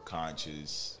 More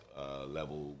conscious,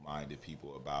 level-minded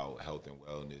people about health and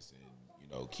wellness, and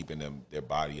keeping their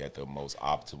body at the most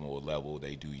optimal level.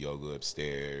 They do yoga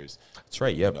upstairs. That's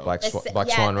right. Yeah, Black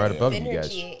Swan right above you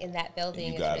guys. In that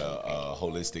building, You got a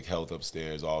holistic health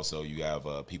upstairs. Also, you have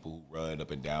people who run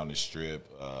up and down the strip,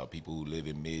 people who live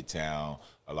in Midtown,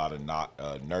 a lot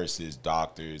of nurses,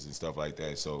 doctors, and stuff like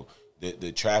that. So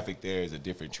the traffic there is a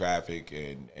different traffic,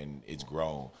 and it's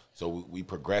grown. So we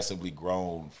progressively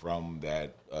grown from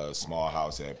that small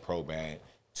house at Probant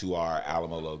to our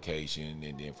Alamo location,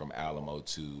 and then from Alamo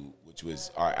to, which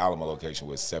was, our Alamo location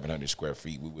was 700 square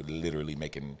feet. We were literally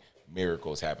making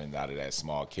miracles happen out of that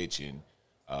small kitchen,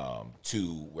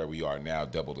 to where we are now,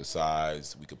 double the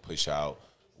size. We could push out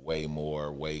way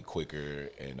more, way quicker,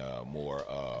 and more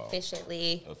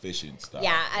efficient stuff.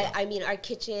 Yeah, I mean, our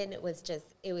kitchen was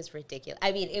it was ridiculous.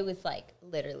 I mean, it was like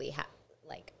literally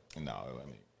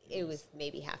it was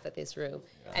maybe half of this room.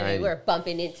 Yeah. I mean, we were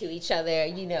bumping into each other,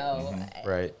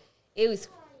 Right. It was,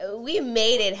 we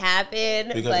made it happen.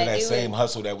 Because of that same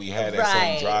hustle that we had, that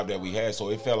same drive that we had. So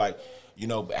it felt like,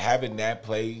 having that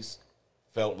place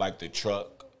felt like the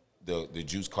truck, the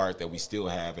juice cart that we still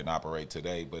have and operate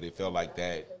today, but it felt like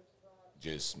that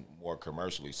just more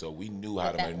commercially. So we knew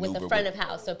how to maneuver. With the front of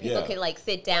house, so people could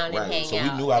sit down and hang out. So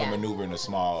we knew how to maneuver in a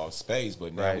small space,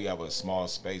 but now we have a small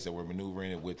space that we're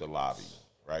maneuvering in with the lobby.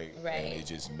 Right. And it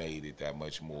just made it that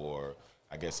much more,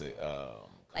 I guess,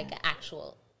 like an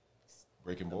actual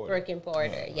brick and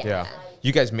mortar. Yeah.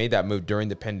 You guys made that move during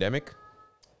the pandemic?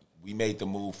 We made the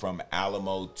move from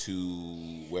Alamo to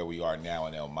where we are now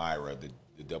in Elmira,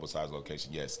 the double-sized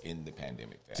location, yes, in the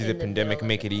pandemic. Did the pandemic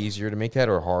make it easier to make that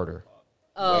or harder?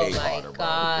 Oh, my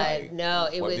God. No,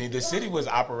 it was... The city was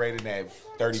operating at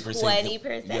 30%.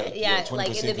 20%. Yeah, 20%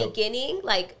 like in the beginning,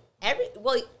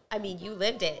 I mean, you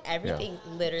lived it. Everything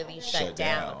literally shut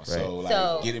down. Right.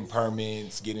 So, getting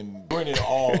permits, during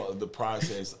all of the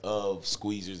process of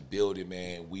Squeezers building,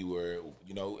 man, we were,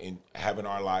 and having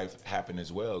our life happen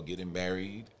as well, getting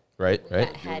married. Right.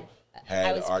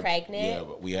 I was pregnant. Yeah,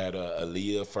 but we had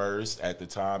Aaliyah first at the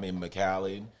time in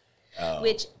McAllen.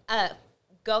 Which,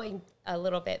 going a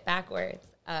little bit backwards,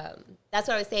 that's what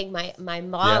I was saying. My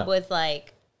mom was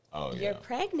like, you're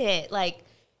pregnant. Like,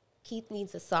 Keith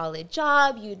needs a solid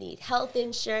job. You need health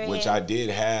insurance. Which I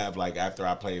did have. Like, after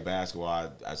I played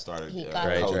basketball, I started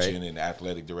coaching in the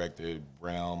athletic director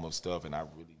realm of stuff, and I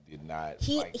really did not.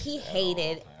 He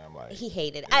hated. He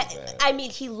hated. I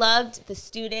mean, he loved the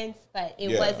students, but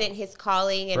it wasn't his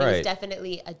calling, and it was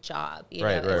definitely a job.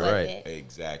 Right.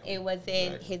 Exactly. It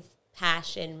wasn't his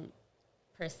passion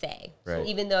per se. Right.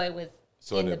 Even though it was.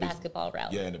 So in the basketball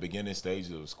realm. Yeah, in the beginning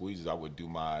stages of Squeezes, I would do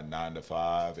my 9 to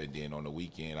 5, and then on the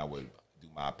weekend, I would do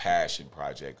my passion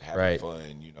project, having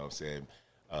fun,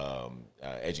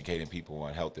 educating people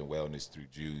on health and wellness through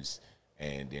juice.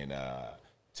 And then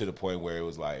to the point where it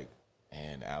was like,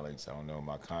 man, Alex, I don't know,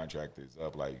 my contract is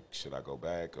up. Like, should I go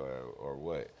back or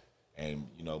what? And,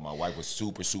 my wife was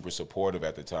super, super supportive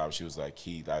at the time. She was like,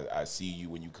 Keith, I see you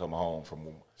when you come home from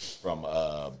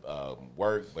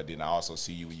work, but then I also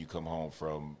see you when you come home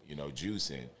from,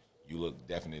 juicing. You look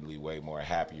definitely way more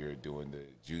happier doing the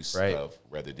juice stuff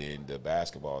rather than the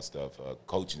basketball stuff,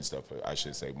 coaching stuff, I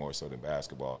should say, more so than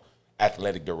basketball,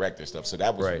 athletic director stuff. So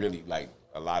that was really like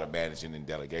a lot of managing and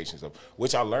delegation stuff,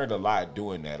 which I learned a lot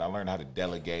doing that. I learned how to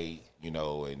delegate,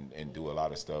 and do a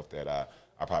lot of stuff that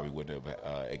I probably wouldn't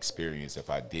have experienced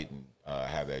if I didn't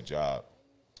have that job.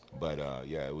 But,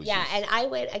 it was and I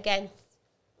went against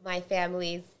my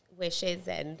family's wishes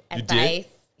and advice.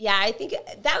 Yeah, I think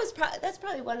that's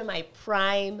probably one of my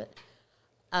prime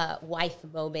wife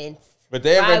moments. But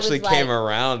they eventually came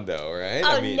around, though, right?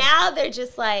 Oh, now they're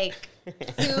just like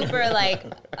super like,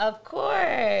 of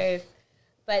course.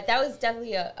 But that was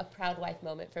definitely a proud wife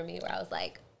moment for me, where I was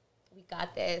like, we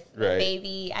got this,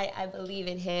 baby. I believe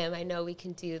in him. I know we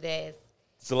can do this.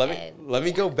 So let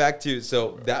me go back to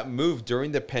that move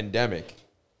during the pandemic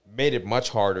made it much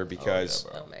harder because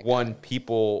one,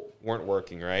 people weren't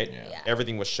working, right? Yeah.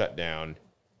 Everything was shut down.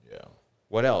 Yeah.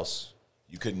 What else?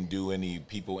 You couldn't do any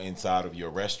people inside of your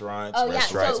restaurants. Oh,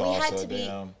 Restaurants so we had all to be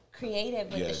down.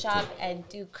 creative with the shop and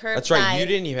do curbside. That's right. You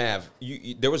didn't even have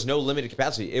there was no limited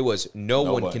capacity. It was no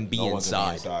one can be inside. One can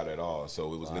be inside at all.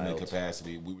 So it was limited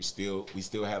capacity. We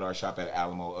still had our shop at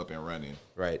Alamo up and running.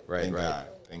 Right. Thank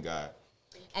God.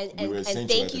 And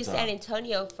thank you, San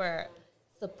Antonio, for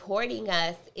supporting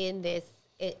us in this.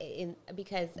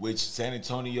 Because which San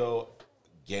Antonio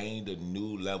gained a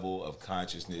new level of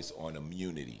consciousness on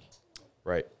immunity.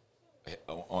 Right.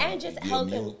 on And just the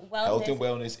health and health and wellness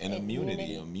wellness and and immunity,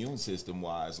 immunity. immune system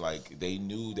wise. Like they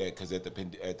knew that because at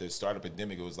the start of the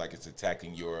pandemic, it was like it's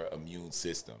attacking your immune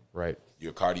system, Right.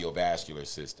 your cardiovascular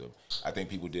system. I think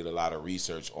people did a lot of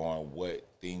research on what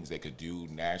things they could do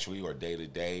naturally or day to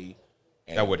day,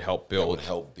 That would help build.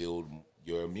 build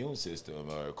your immune system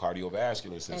or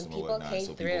cardiovascular system or people whatnot. came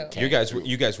so through. people came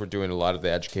You guys were doing a lot of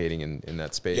the educating in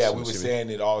that space. yeah, I'm we were assuming. saying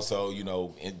it also,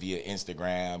 via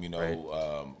Instagram.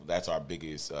 Right. That's our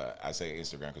biggest. I say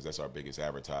Instagram because that's our biggest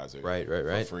advertiser. Right.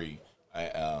 For free.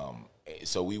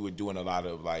 So we were doing a lot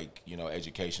of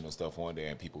educational stuff on there,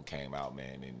 and people came out,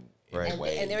 man, in Right. And,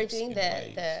 and they were doing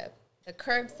the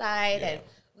curbside, Yeah. and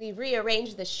we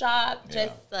rearranged the shop Yeah.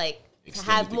 just like Extended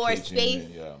to have the more kitchen, space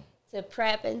and, yeah. to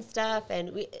prep and stuff,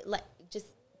 and we like just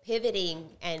pivoting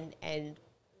and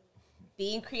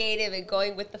being creative and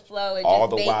going with the flow. And All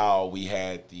just the make, while, we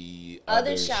had the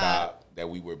Other other shop. shop that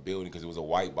we were building because it was a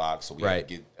white box, so we Right. had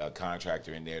to get a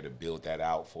contractor in there to build that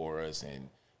out for us and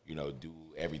do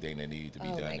everything that needed to be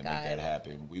Oh done my to make God. that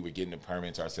happen. We were getting the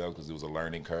permits ourselves because it was a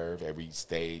learning curve. Every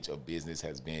stage of business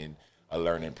has been a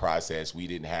learning process. We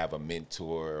didn't have a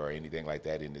mentor or anything like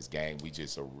that in this game. We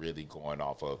just are really going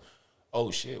off of,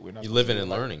 oh shit, we're not. You supposed living to do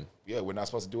and it like- learning. Yeah, we're not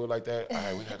supposed to do it like that. All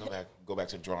right, we gotta go back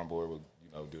to the drawing board.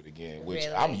 We'll do it again, which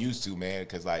Really? I'm used to, man.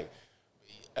 Because like,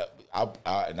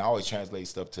 I always translate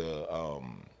stuff to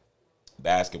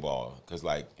basketball. Because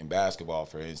like in basketball,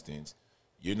 for instance,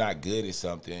 you're not good at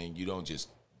something, you don't just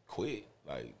quit.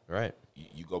 Like, Right.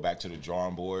 you go back to the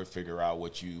drawing board, figure out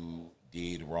what you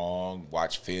did wrong,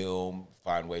 watch film,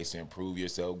 find ways to improve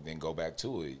yourself, then go back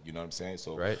to it. You know what I'm saying?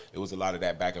 So Right. it was a lot of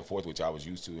that back and forth, which I was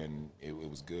used to, and it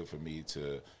was good for me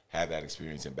to have that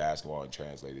experience in basketball and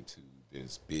translate it to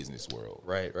this business world.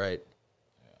 Right. Right.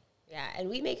 Yeah, and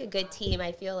we make a good team.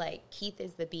 I feel like Keith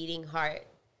is the beating heart,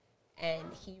 and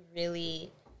he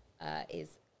really is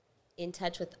in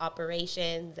touch with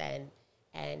operations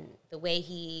and the way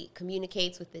he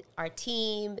communicates with our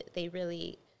team. They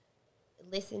really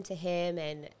listen to him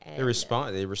and They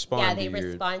respond. They respond. Yeah, to they your-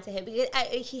 respond to him because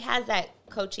he has that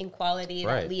coaching quality,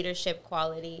 Right. that leadership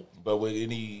quality. But with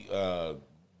any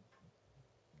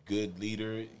good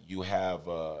leader, you have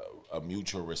a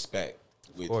mutual respect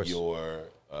with course. your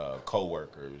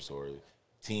coworkers or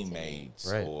teammates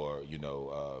Right. or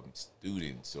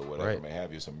students or whatever Right. may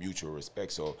have you. Some mutual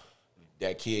respect. So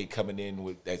that kid coming in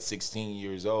with that 16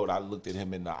 years old, I looked at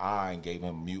him in the eye and gave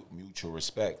him mutual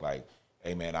respect. Like,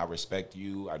 hey man, I respect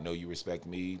you. I know you respect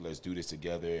me. Let's do this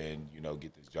together and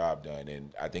get this job done.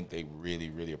 And I think they really,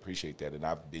 really appreciate that. And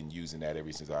I've been using that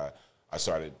ever since I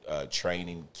started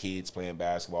training kids playing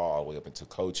basketball all the way up into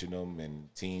coaching them in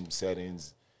team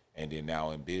settings, and then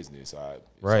now in business. It's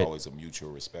Right. always a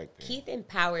mutual respect thing. Keith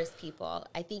empowers people.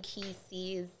 I think he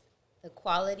sees the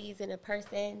qualities in a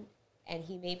person and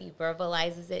he maybe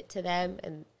verbalizes it to them.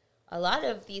 And a lot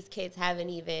of these kids haven't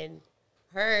even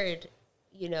heard,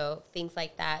 things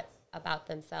like that about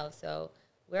themselves. So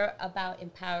we're about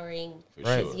empowering For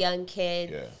Right. these sure. young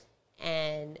kids Yeah.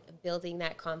 and building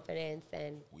that confidence.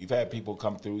 And We've had people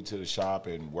come through to the shop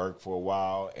and work for a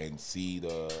while and see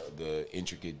the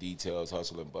intricate details,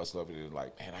 hustle and bustle of it, and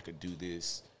like, man, I could do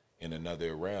this in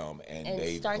another realm. And And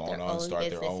they've start gone their on own start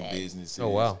their own businesses. businesses. Oh,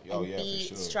 wow. Oh, and yeah, be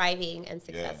for sure. striving and Yeah,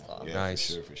 successful. yeah,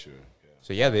 Nice. for sure. Yeah.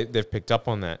 So yeah, they've picked up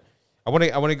on that. I want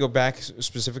to go back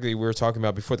specifically. We were talking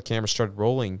about before the camera started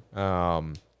rolling,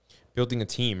 building a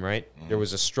team. Right, there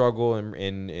was a struggle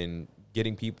in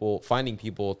getting finding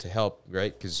people to help.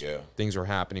 Right, because Yeah. things were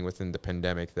happening within the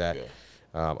pandemic that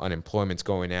Yeah. unemployment's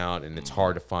going out, and it's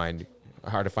hard to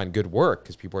find good work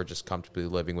because people are just comfortably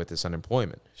living with this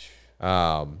unemployment.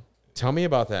 Tell me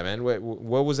about that, man.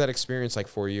 What was that experience like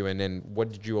for you, and then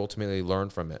what did you ultimately learn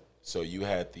from it? So you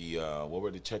had the what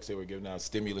were the checks they were giving out?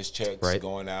 Stimulus checks Right.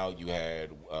 going out. You had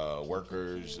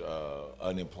workers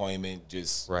unemployment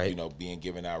just Right. being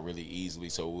given out really easily.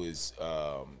 So it was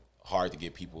hard to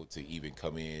get people to even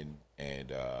come in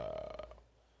and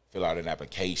fill out an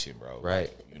application, bro.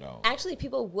 Right. Like, Actually,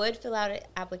 people would fill out an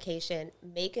application,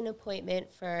 make an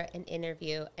appointment for an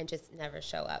interview, and just never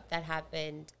show up. That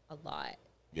happened a lot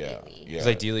Yeah. lately. Yeah. Because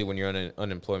ideally, when you're on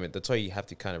unemployment, that's all you have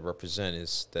to kind of represent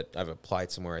is that I've applied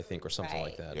somewhere, I think, or something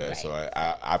like Right. that. Yeah, Right. so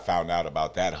I found out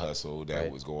about that hustle that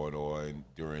Right. was going on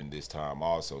during this time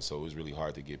also. So it was really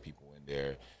hard to get people in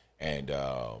there and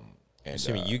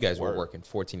Assuming you guys were work. working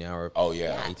 14-hour. Oh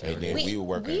yeah, Yeah. and then we were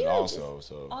working we are also. just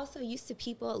So also used to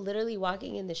people literally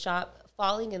walking in the shop,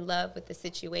 falling in love with the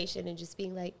situation, and just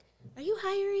being like, are you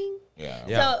hiring?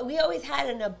 Yeah. So we always had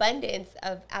an abundance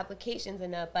of applications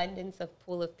and an abundance of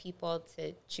pool of people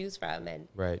to choose from. And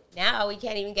now we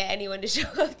can't even get anyone to show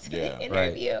up to the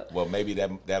interview. Well, maybe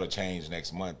that'll change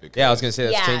next month. Because I was going to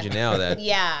say that's changing now. That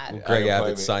Greg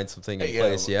Abbott signed something in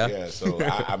place. Yeah. So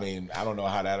I mean, I don't know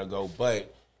how that'll go,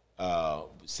 but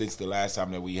since the last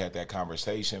time that we had that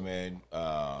conversation, man,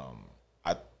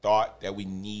 I thought that we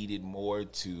needed more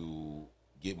to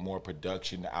get more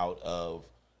production out of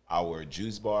our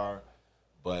juice bar,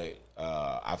 but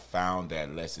I found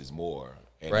that less is more,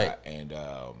 and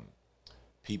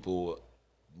people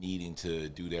needing to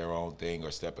do their own thing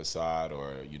or step aside,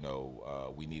 or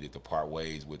we needed to part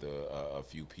ways with a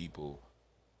few people,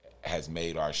 has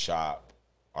made our shop,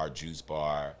 our juice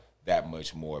bar, that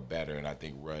much more better, and I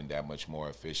think run that much more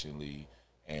efficiently,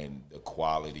 and the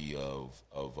quality of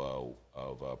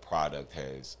a product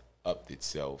has upped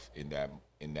itself in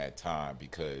that time,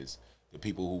 because the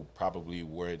people who probably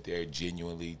weren't there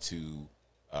genuinely to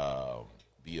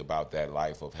be about that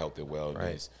life of health and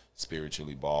wellness,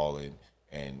 spiritually balling,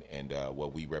 and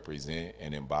what we represent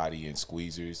and embody in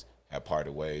Squeezers have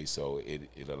parted ways. So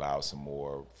it allows some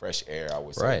more fresh air, I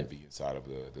would say, to be inside of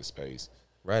the space.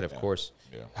 Right, of course.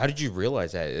 Yeah. How did you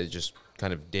realize that? It just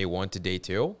kind of day one to day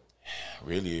two?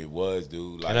 Really, it was,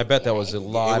 dude. Like, and I bet that was a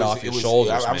lot off your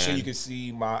shoulders, I'm man. sure you could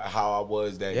see how I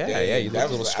was that day. Yeah, you looked a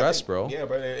little stressed, bro. Yeah,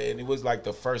 bro. And it was like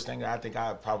the first thing I think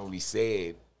I probably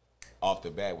said off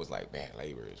the bat was like, man,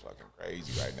 labor is fucking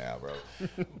crazy right now, bro.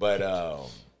 But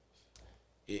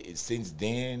since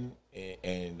then,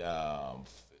 and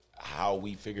how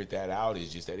we figured that out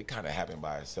is just that it kind of happened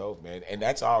by itself, man. And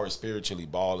that's our spiritually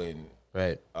balling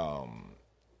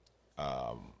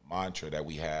mantra that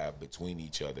we have between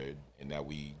each other, and that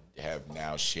we have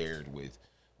now shared with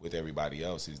everybody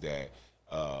else, is that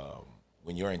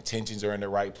when your intentions are in the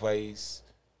right place,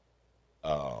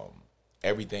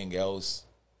 everything else,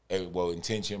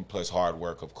 intention plus hard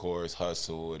work, of course,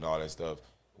 hustle and all that stuff,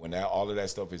 when all of that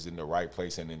stuff is in the right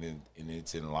place and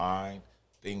it's in line,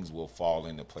 things will fall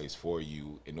into place for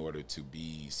you in order to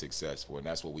be successful. And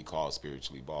that's what we call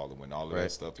spiritually balling, when all of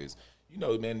that stuff is,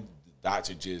 man,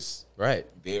 dots are just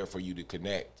there for you to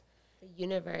connect. The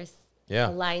universe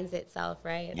aligns itself,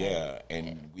 right? Yeah,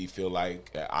 and I feel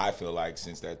like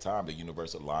since that time, the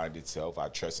universe aligned itself. I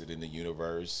trusted in the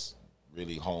universe,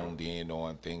 really honed in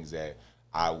on things that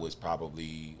I was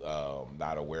probably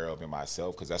not aware of in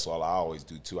myself, because that's all I always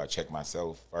do too. I check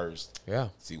myself first,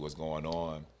 see what's going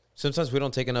on. Sometimes we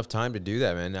don't take enough time to do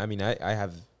that, man. I mean,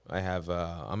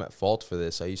 I'm at fault for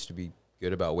this. I used to be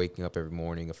good about waking up every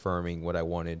morning, affirming what I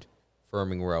wanted,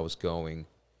 affirming where I was going,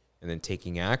 and then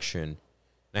taking action. And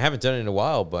I haven't done it in a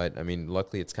while, but I mean,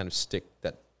 luckily it's kind of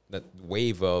that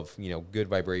wave of, good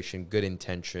vibration, good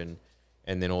intention,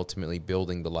 and then ultimately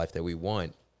building the life that we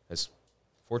want has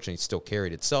fortunately still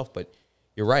carried itself. But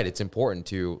you're right, it's important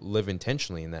to live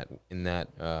intentionally in that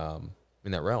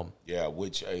realm. Yeah,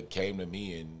 which came to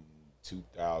me in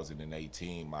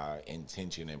 2018. My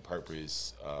intention and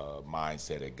purpose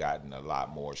mindset had gotten a lot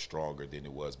more stronger than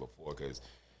it was before, because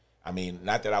I mean,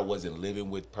 not that I wasn't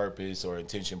living with purpose or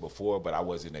intention before, but I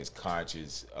wasn't as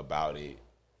conscious about it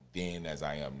then as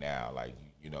I am now. Like,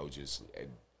 just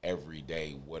every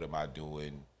day, what am I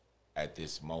doing at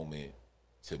this moment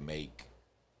to make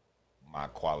my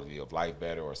quality of life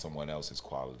better, or someone else's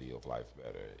quality of life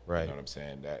better? Right. You know what I'm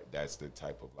saying? That's the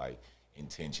type of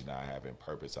intention I have and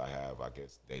purpose I have, I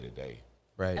guess, day to day.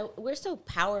 Right. We're so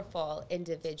powerful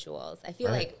individuals. I feel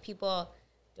like people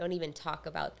don't even talk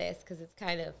about this because it's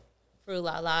kind of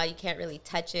la. You can't really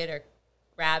touch it or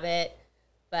grab it,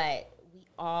 but we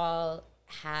all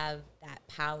have that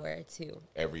power to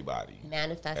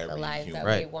manifest the lives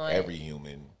that we want. Every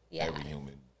human,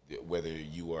 whether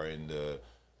you are in the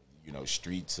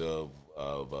streets of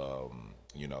LA,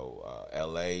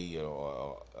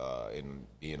 or in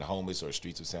being homeless, or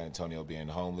streets of San Antonio being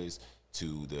homeless,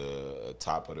 to the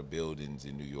top of the buildings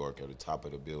in New York, or the top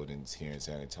of the buildings here in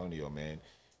San Antonio, man.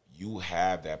 You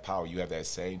have that power. You have that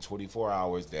same 24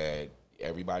 hours that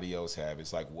everybody else have.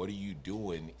 It's like, what are you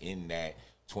doing in that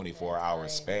 24-hour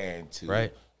span to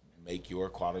make your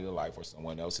quality of life or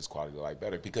someone else's quality of life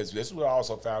better? Because this is what I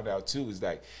also found out too, is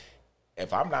that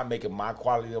if I'm not making my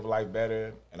quality of life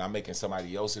better and I'm making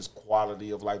somebody else's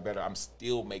quality of life better, I'm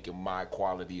still making my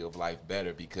quality of life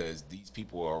better, because these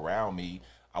people are around me.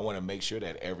 I want to make sure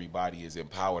that everybody is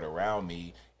empowered around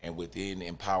me. And within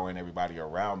empowering everybody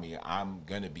around me, I'm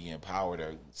going to be empowered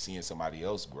or seeing somebody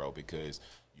else grow, because,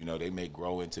 they may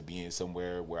grow into being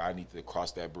somewhere where I need to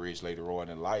cross that bridge later on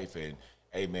in life. And,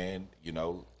 hey, man,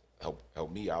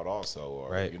 help me out also,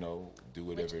 or, do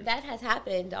whatever. That has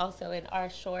happened also in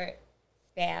our short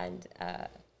expand.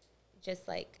 Just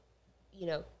like, you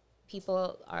know,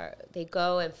 they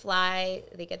go and fly,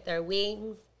 they get their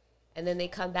wings, and then they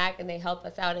come back and they help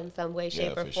us out in some way,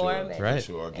 shape, or form. Sure. And, Right. For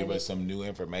sure. Give us some new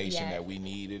information that we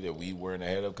needed that we weren't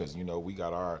ahead of, because, you know, we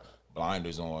got our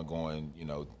blinders on going, you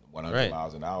know, 100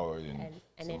 miles an hour.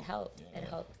 And it helps. It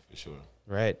helps. For sure.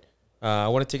 Right. I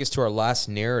want to take us to our last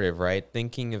narrative, right?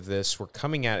 Thinking of this, we're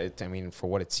coming at it, I mean, for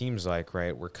what it seems like,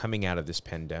 right? We're coming out of this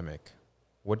pandemic.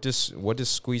 What does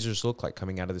Squeezers look like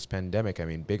coming out of this pandemic? I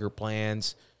mean, bigger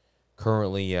plans.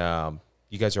 Currently,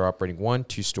 you guys are operating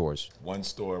 1-2 stores. One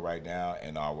store right now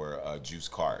and our juice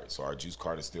cart. So our juice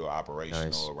cart is still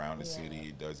operational around the city.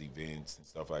 It does events and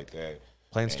stuff like that.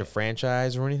 Plans to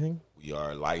franchise or anything? We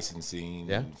are licensing,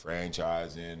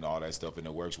 franchising, all that stuff in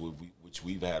the works, which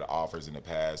we've had offers in the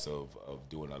past of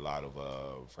doing a lot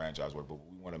of franchise work, but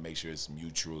we want to make sure it's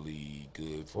mutually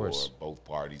good for both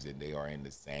parties and they are in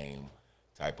the same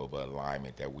type of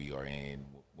alignment that we are in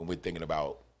when we're thinking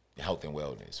about health and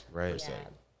wellness, per se.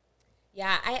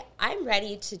 Yeah, I'm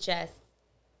ready to just,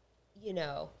 you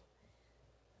know,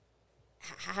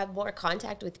 have more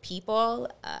contact with people.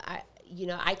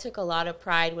 I took a lot of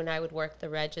pride when I would work the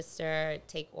register,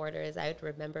 take orders. I would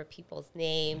remember people's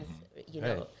names, you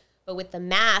know. But with the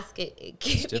mask, it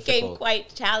became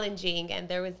quite challenging, and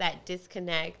there was that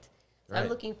disconnect. So I'm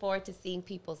looking forward to seeing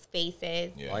people's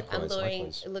faces. Yeah.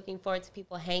 Likewise. Looking forward to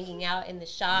people hanging out in the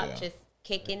shop, just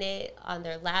kicking it on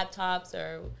their laptops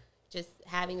or just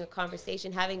having a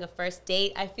conversation, having a first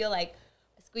date. I feel like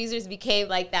Squeezers became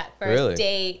like that first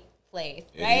date place,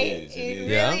 right? It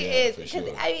really is. Because,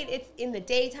 I mean, it's in the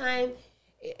daytime.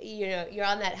 You know, you're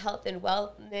on that health and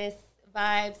wellness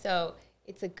vibe. So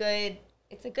it's a good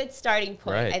starting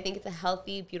point. Right. I think it's a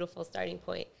healthy, beautiful starting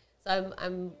point. So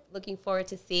I'm looking forward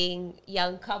to seeing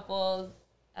young couples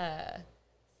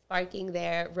sparking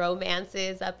their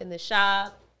romances up in the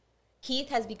shop. Keith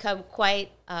has become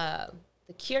quite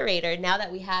the curator now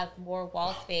that we have more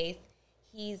wall space.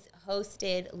 He's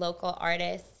hosted local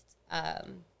artists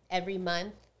every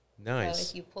month. Nice. So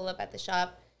if you pull up at the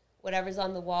shop, whatever's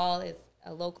on the wall is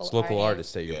a local It's local artist.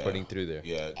 artists that you're putting through there.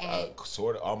 Yeah,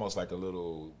 sort of almost like a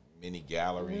little mini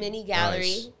gallery. Mini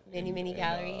gallery.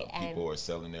 Nice. People are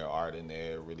selling their art in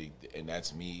there, really, and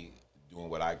that's me doing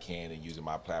what I can and using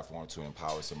my platform to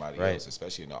empower somebody else,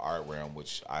 especially in the art realm,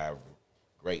 which I have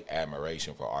great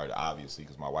admiration for art, obviously,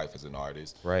 because my wife is an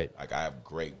artist. Right. Like, I have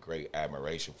great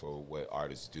admiration for what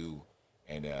artists do.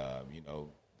 And, you know,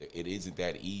 it isn't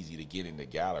that easy to get into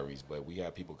galleries, but we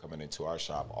have people coming into our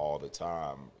shop all the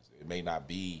time. It may not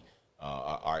be an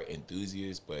art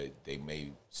enthusiast, but they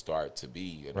may start to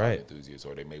be an art enthusiast,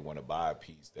 or they may want to buy a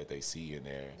piece that they see in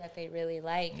there. That they really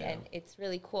like, and it's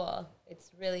really cool.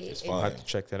 It's fun. I'll have to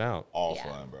check that out. All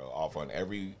fun, bro. All fun.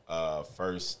 Every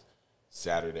first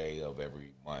Saturday of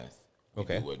every month.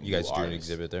 Okay. You guys do an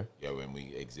exhibit there? Yeah, when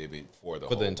we exhibit for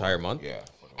the entire month? Yeah.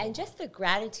 And just the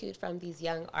gratitude from these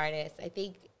young artists. I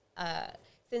think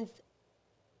since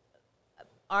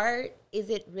art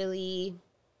isn't really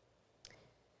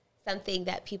something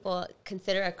that people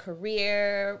consider a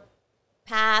career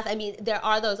path. I mean, there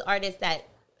are those artists that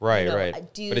right.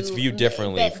 do, but it's viewed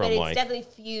differently from but it's like definitely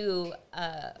few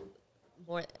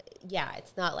more. Yeah,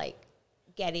 it's not like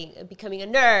becoming a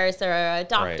nurse or a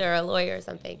doctor or a lawyer or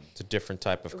something. It's a different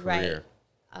type of career.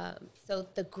 So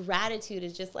the gratitude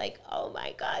is just like, oh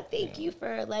my God, thank you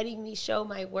for letting me show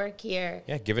my work here.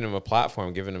 Yeah, giving them a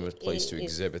platform, giving them a place to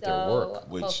exhibit their work.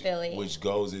 Which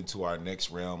goes into our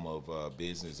next realm of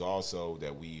business also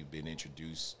that we've been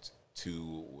introduced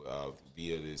to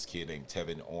via this kid named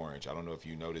Tevin Orange. I don't know if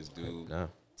you know this dude. No.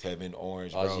 Tevin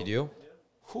Orange, bro. You do?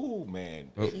 Who, man?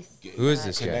 Who is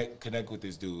this guy? Connect with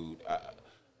this dude.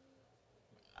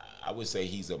 I would say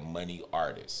he's a money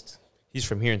artist. He's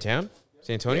from here in town?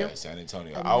 San Antonio? Yeah, San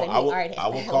Antonio. I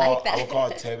would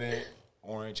call Tevin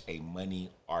Orange a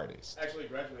money artist. Actually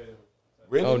graduated.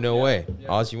 Really? Oh, no way.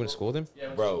 Oz, you went to school with him? Yeah, I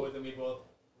went Bro. to school with him. We both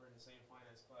were in the same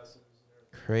finance classes.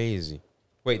 Crazy.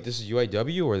 Wait, this is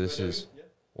UIW or this is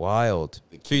wild?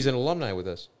 So he's an alumni with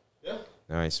us. Yeah.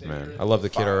 Nice, man. I love the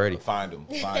kid already. Find him.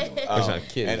 He's not a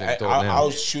kid. And He's an adult now.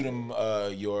 I'll shoot him.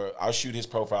 I'll shoot his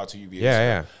profile to you via.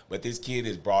 Yeah. But this kid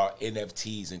has brought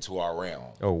NFTs into our realm.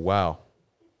 Oh, wow.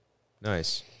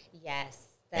 Nice. Yes.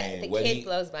 The kid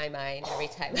blows my mind every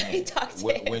time I talk to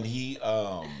him. When he,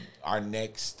 our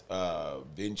next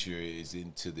venture is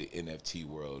into the NFT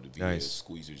world via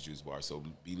Squeezers Juice Bar. So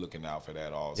be looking out for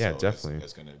that also. Yeah, definitely.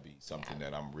 That's going to be something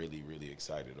that I'm really, really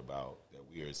excited about, that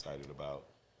we are excited about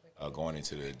going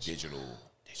into the digital world.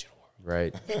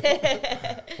 Right.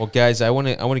 Well, guys, I want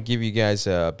to give you guys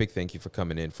a big thank you for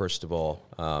coming in. First of all,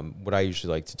 what I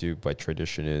usually like to do by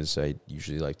tradition is I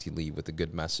usually like to leave with a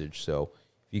good message. So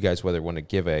if you guys whether want to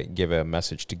give a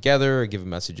message together or give a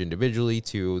message individually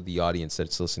to the audience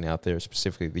that's listening out there,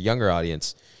 specifically the younger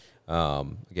audience,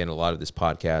 again, a lot of this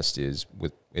podcast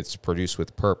it's produced with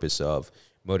the purpose of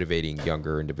motivating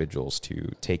younger individuals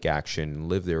to take action,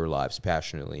 live their lives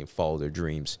passionately, and follow their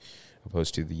dreams,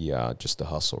 opposed to the just the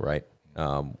hustle, right?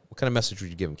 What kind of message would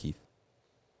you give them, Keith?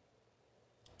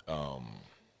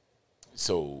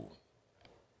 So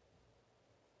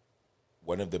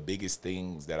one of the biggest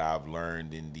things that I've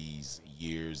learned in these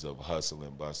years of hustle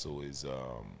and bustle is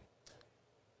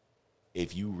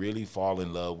if you really fall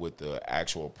in love with the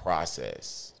actual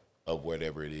process of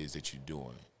whatever it is that you're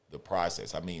doing, the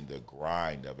process, I mean the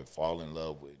grind of it, fall in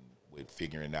love with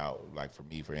figuring out, like for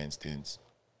me, for instance,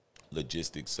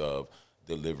 logistics of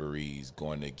deliveries,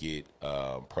 going to get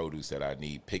produce that I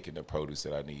need, picking the produce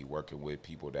that I need, working with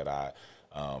people that I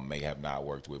may have not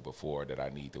worked with before that I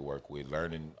need to work with,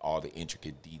 learning all the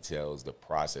intricate details, the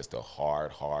process, the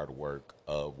hard work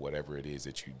of whatever it is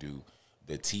that you do,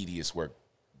 the tedious work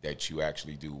that you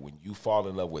actually do. When you fall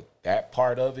in love with that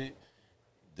part of it,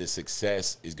 the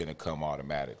success is going to come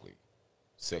automatically.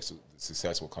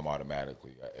 Success will come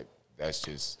automatically. That's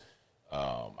just,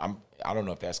 I don't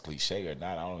know if that's cliche or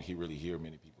not. I don't really hear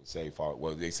many people say,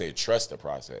 well, they say trust the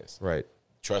process. Right.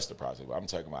 Trust the process. But I'm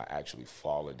talking about actually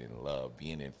falling in love,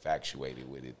 being infatuated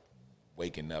with it,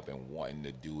 waking up and wanting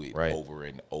to do it right. over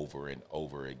and over and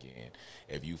over again.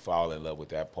 If you fall in love with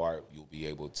that part, you'll be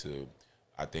able to,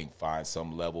 I think, find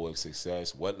some level of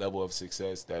success. What level of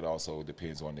success, that also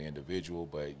depends on the individual,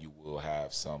 but you will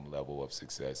have some level of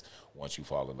success once you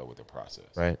fall in love with the process.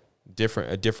 Right.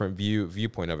 A different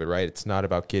viewpoint of it, right? It's not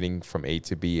about getting from A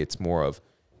to B. It's more of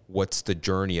what's the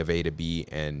journey of A to B,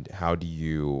 and how do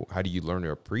you learn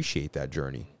to appreciate that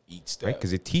journey? Each step. Right?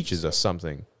 Because it teaches us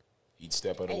something. Each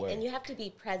step of the way. And you have to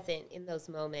be present in those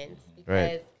moments, because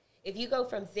Right. if you go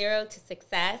from 0 to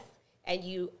success and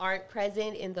you aren't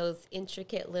present in those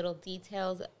intricate little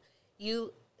details, you're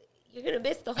gonna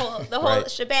miss the whole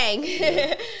Right. shebang.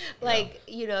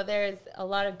 There's a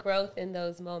lot of growth in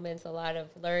those moments, a lot of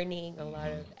learning, a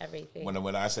lot of everything.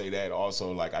 When I say that,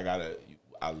 also, like,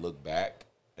 I look back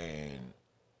and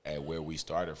at where we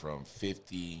started from,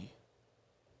 50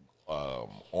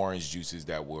 orange juices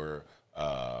that were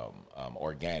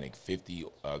organic, 50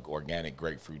 organic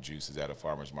grapefruit juices at a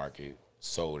farmer's market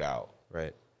sold out.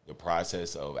 Right. The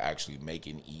process of actually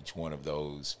making each one of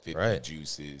those 50 Right.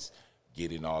 juices,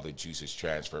 getting all the juices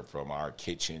transferred from our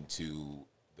kitchen to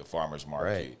the farmer's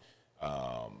market,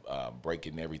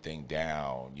 breaking everything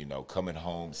down, coming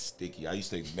home sticky. I used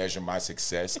to measure my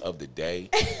success of the day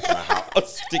by how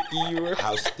sticky you were.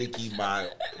 How sticky my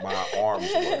arms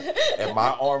were. And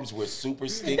my arms were super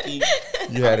sticky.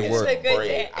 You had to work. It's a good bread.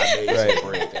 day. I made some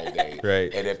bread that day.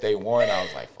 Right. And if they weren't, I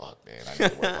was like, fuck, man, I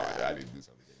need to work hard. I need to do something.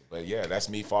 But yeah, that's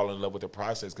me falling in love with the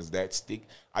process, because that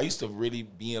I used to really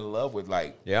be in love with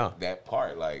that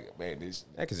part. Like, man, this.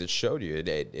 Yeah, because it showed you.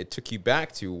 It took you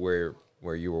back to where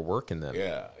you were working then.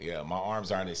 Yeah. My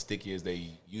arms aren't as sticky as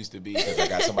they used to be, because I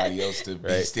got somebody else to be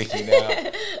Right. sticky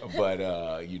now. But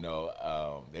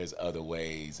there's other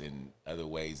ways in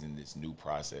this new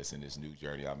process, in this new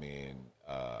journey I'm in,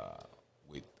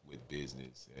 with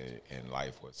business and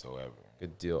life whatsoever.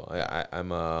 Good deal.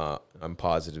 I'm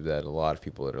positive that a lot of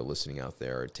people that are listening out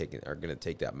there are going to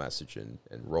take that message and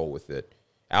roll with it.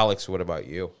 Alex, what about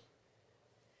you?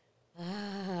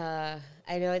 I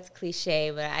know it's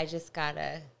cliche, but I just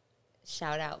gotta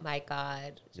shout out my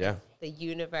God, Yeah. the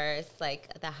universe,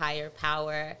 like the higher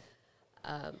power.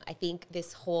 I think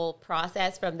this whole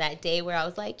process from that day where I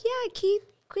was like, yeah, Keith,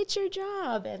 quit your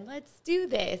job and let's do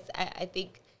this. I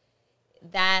think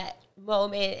that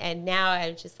moment, and now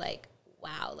I'm just like,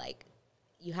 wow, like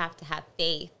you have to have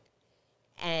faith.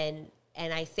 And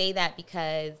I say that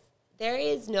because there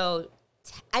is no,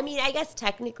 I guess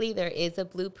technically there is a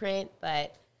blueprint,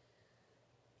 but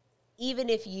even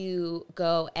if you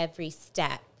go every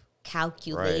step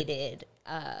calculated,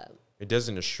 It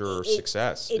doesn't assure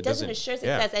success. It doesn't assure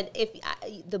success. Yeah. And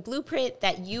if the blueprint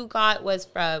that you got was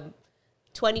from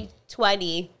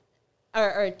 2020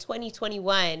 or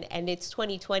 2021 and it's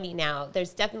 2020 now,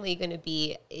 there's definitely going to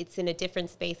be, it's in a different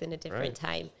space in a different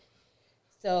time.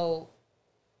 So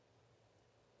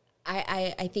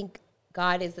I think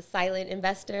God is a silent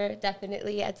investor,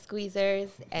 definitely, at Squeezers,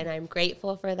 and I'm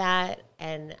grateful for that.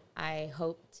 And I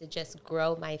hope to just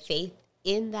grow my faith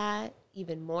in that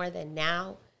even more than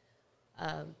now,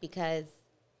 because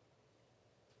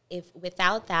if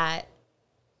without that,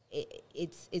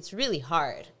 it's really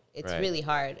hard. It's Right. really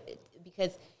hard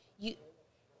because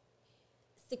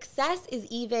success is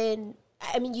even,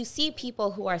 I mean, you see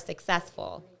people who are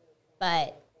successful,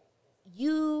 but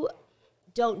you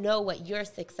don't know what your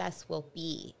success will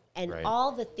be. And Right.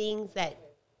 all the things that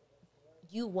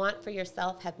you want for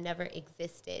yourself have never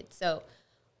existed. So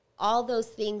all those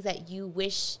things that you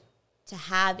wish to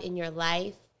have in your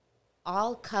life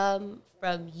all come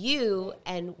from you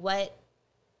and what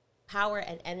power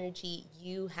and energy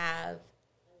you have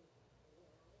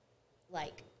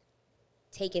like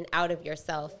taken out of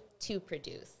yourself to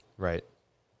produce. Right.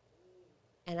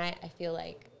 And I feel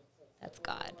like that's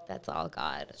God. That's all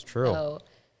God. It's true. So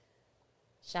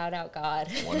shout out God.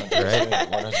 100%.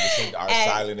 100%. Our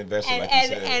silent investor, like you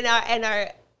said. And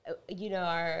our you know,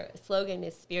 our slogan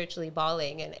is spiritually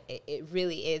balling, and it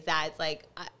really is that. It's like,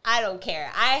 I don't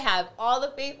care. I have all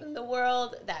the faith in the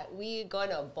world that we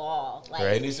gonna ball. Like,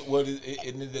 Right. And it's what is,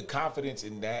 and the confidence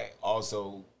in that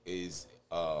also is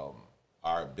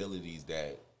our abilities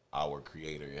that our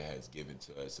Creator has given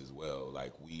to us as well.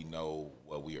 Like, we know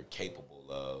what we are capable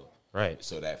of. Right.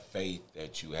 So that faith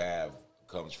that you have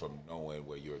comes from knowing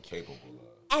what you're capable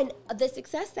of. and the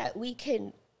success that we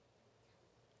can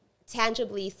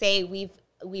tangibly say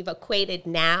we've equated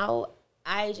now,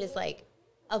 I just like,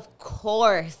 of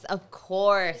course,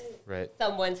 Right.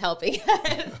 someone's helping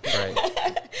us.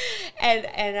 Right.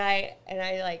 and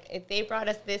I like, if they brought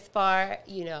us this far,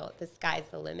 you know, the sky's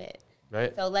the limit.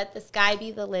 Right. So let the sky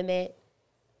be the limit.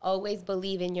 Always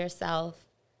believe in yourself.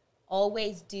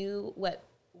 Always do what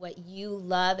you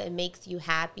love and makes you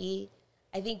happy.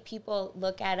 I think people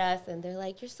look at us and they're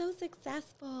like, you're so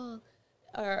successful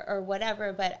or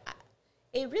whatever, but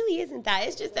it really isn't that.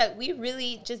 It's just that we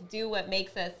really just do what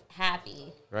makes us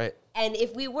happy. Right. And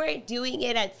if we weren't doing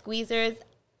it at Squeezers,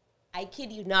 I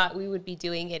kid you not, we would be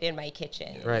doing it in my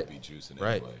kitchen. Yeah, Right. We'd be juicing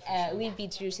Right. anyway. for sure. We'd be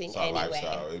juicing It's our anyway.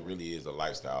 lifestyle. It really is a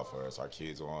lifestyle for us. Our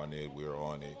kids are on it. We're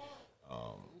on it.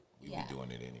 We Yeah. be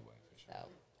doing it anyway. For sure. So,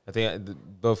 I think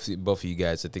both of you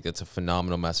guys, I think that's a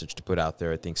phenomenal message to put out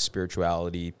there. I think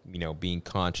spirituality, you know, being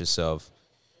conscious of,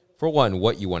 for one,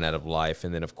 what you want out of life,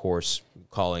 and then of course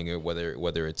calling it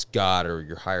whether it's God or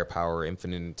your higher power,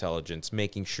 infinite intelligence,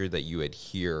 making sure that you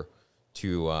adhere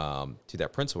to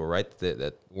that principle, right?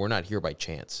 That we're not here by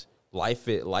chance. Life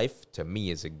to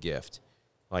me is a gift.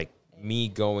 Like me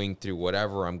going through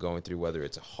whatever I'm going through, whether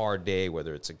it's a hard day,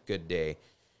 whether it's a good day,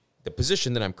 the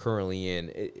position that I'm currently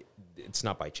in, it's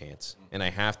not by chance. And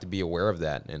I have to be aware of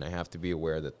that. And I have to be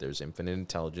aware that there's infinite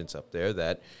intelligence up there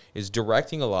that is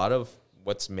directing a lot of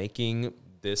what's making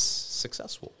this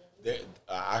successful.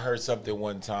 I heard something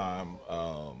one time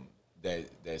that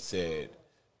said,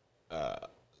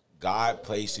 God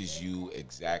places you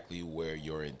exactly where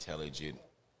your intelligence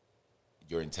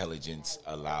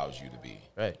allows you to be.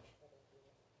 Right.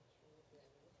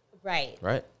 right.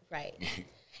 Right. Right.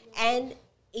 And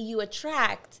you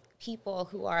attract people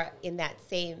who are in that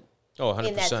same Oh, 100%.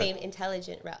 in that same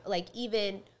intelligent realm. Like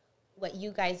even what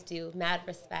you guys do, mad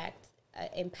respect,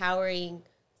 empowering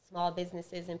small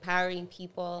businesses, empowering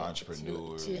people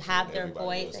Entrepreneurs to have and their everybody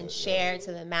voice else and that- share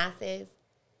to the masses.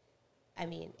 I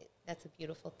mean, that's a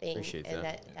beautiful thing. Appreciate and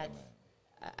that. that's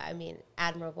I mean,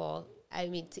 admirable. I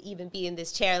mean, to even be in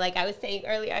this chair, like I was saying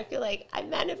earlier, I feel like I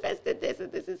manifested this, and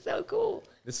this is so cool.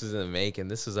 This is in the making.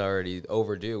 This is already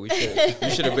overdue. You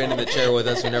should have been in the chair with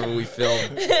us whenever we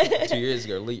filmed 2 years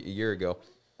ago, a year ago.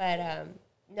 But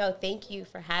no, thank you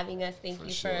for having us. Thank For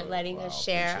you sure. for letting Wow, us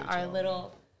share appreciate our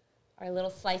y'all,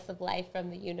 little slice of life from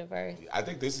the universe. I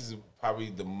think this is probably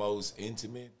the most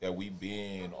intimate that we've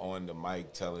been on the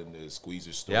mic telling the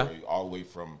Squeezer story, Yeah. all the way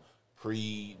from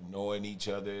pre-knowing each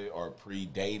other or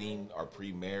pre-dating or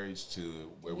pre-marriage to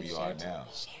where we are now.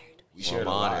 We shared a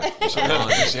lot. honored. We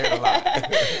shared a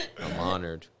lot. I'm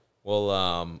honored. Well,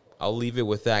 I'll leave it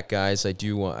with that, guys. I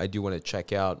do want to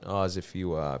check out Oz. If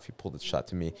you pull the shot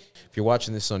to me, if you're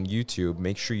watching this on YouTube,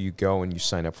 make sure you go and you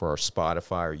sign up for our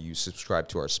Spotify or you subscribe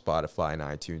to our Spotify and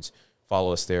iTunes.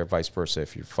 Follow us there, vice versa.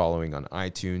 If you're following on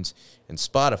iTunes and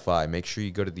Spotify, make sure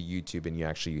you go to the YouTube and you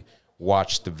actually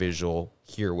watch the visual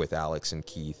here with Alex and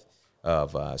Keith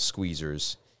of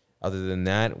Squeezers. Other than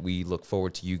that, we look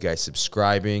forward to you guys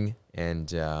subscribing,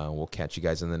 and we'll catch you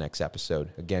guys in the next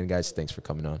episode. Again, guys, thanks for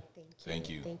coming on.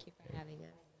 Thank you. Thank you.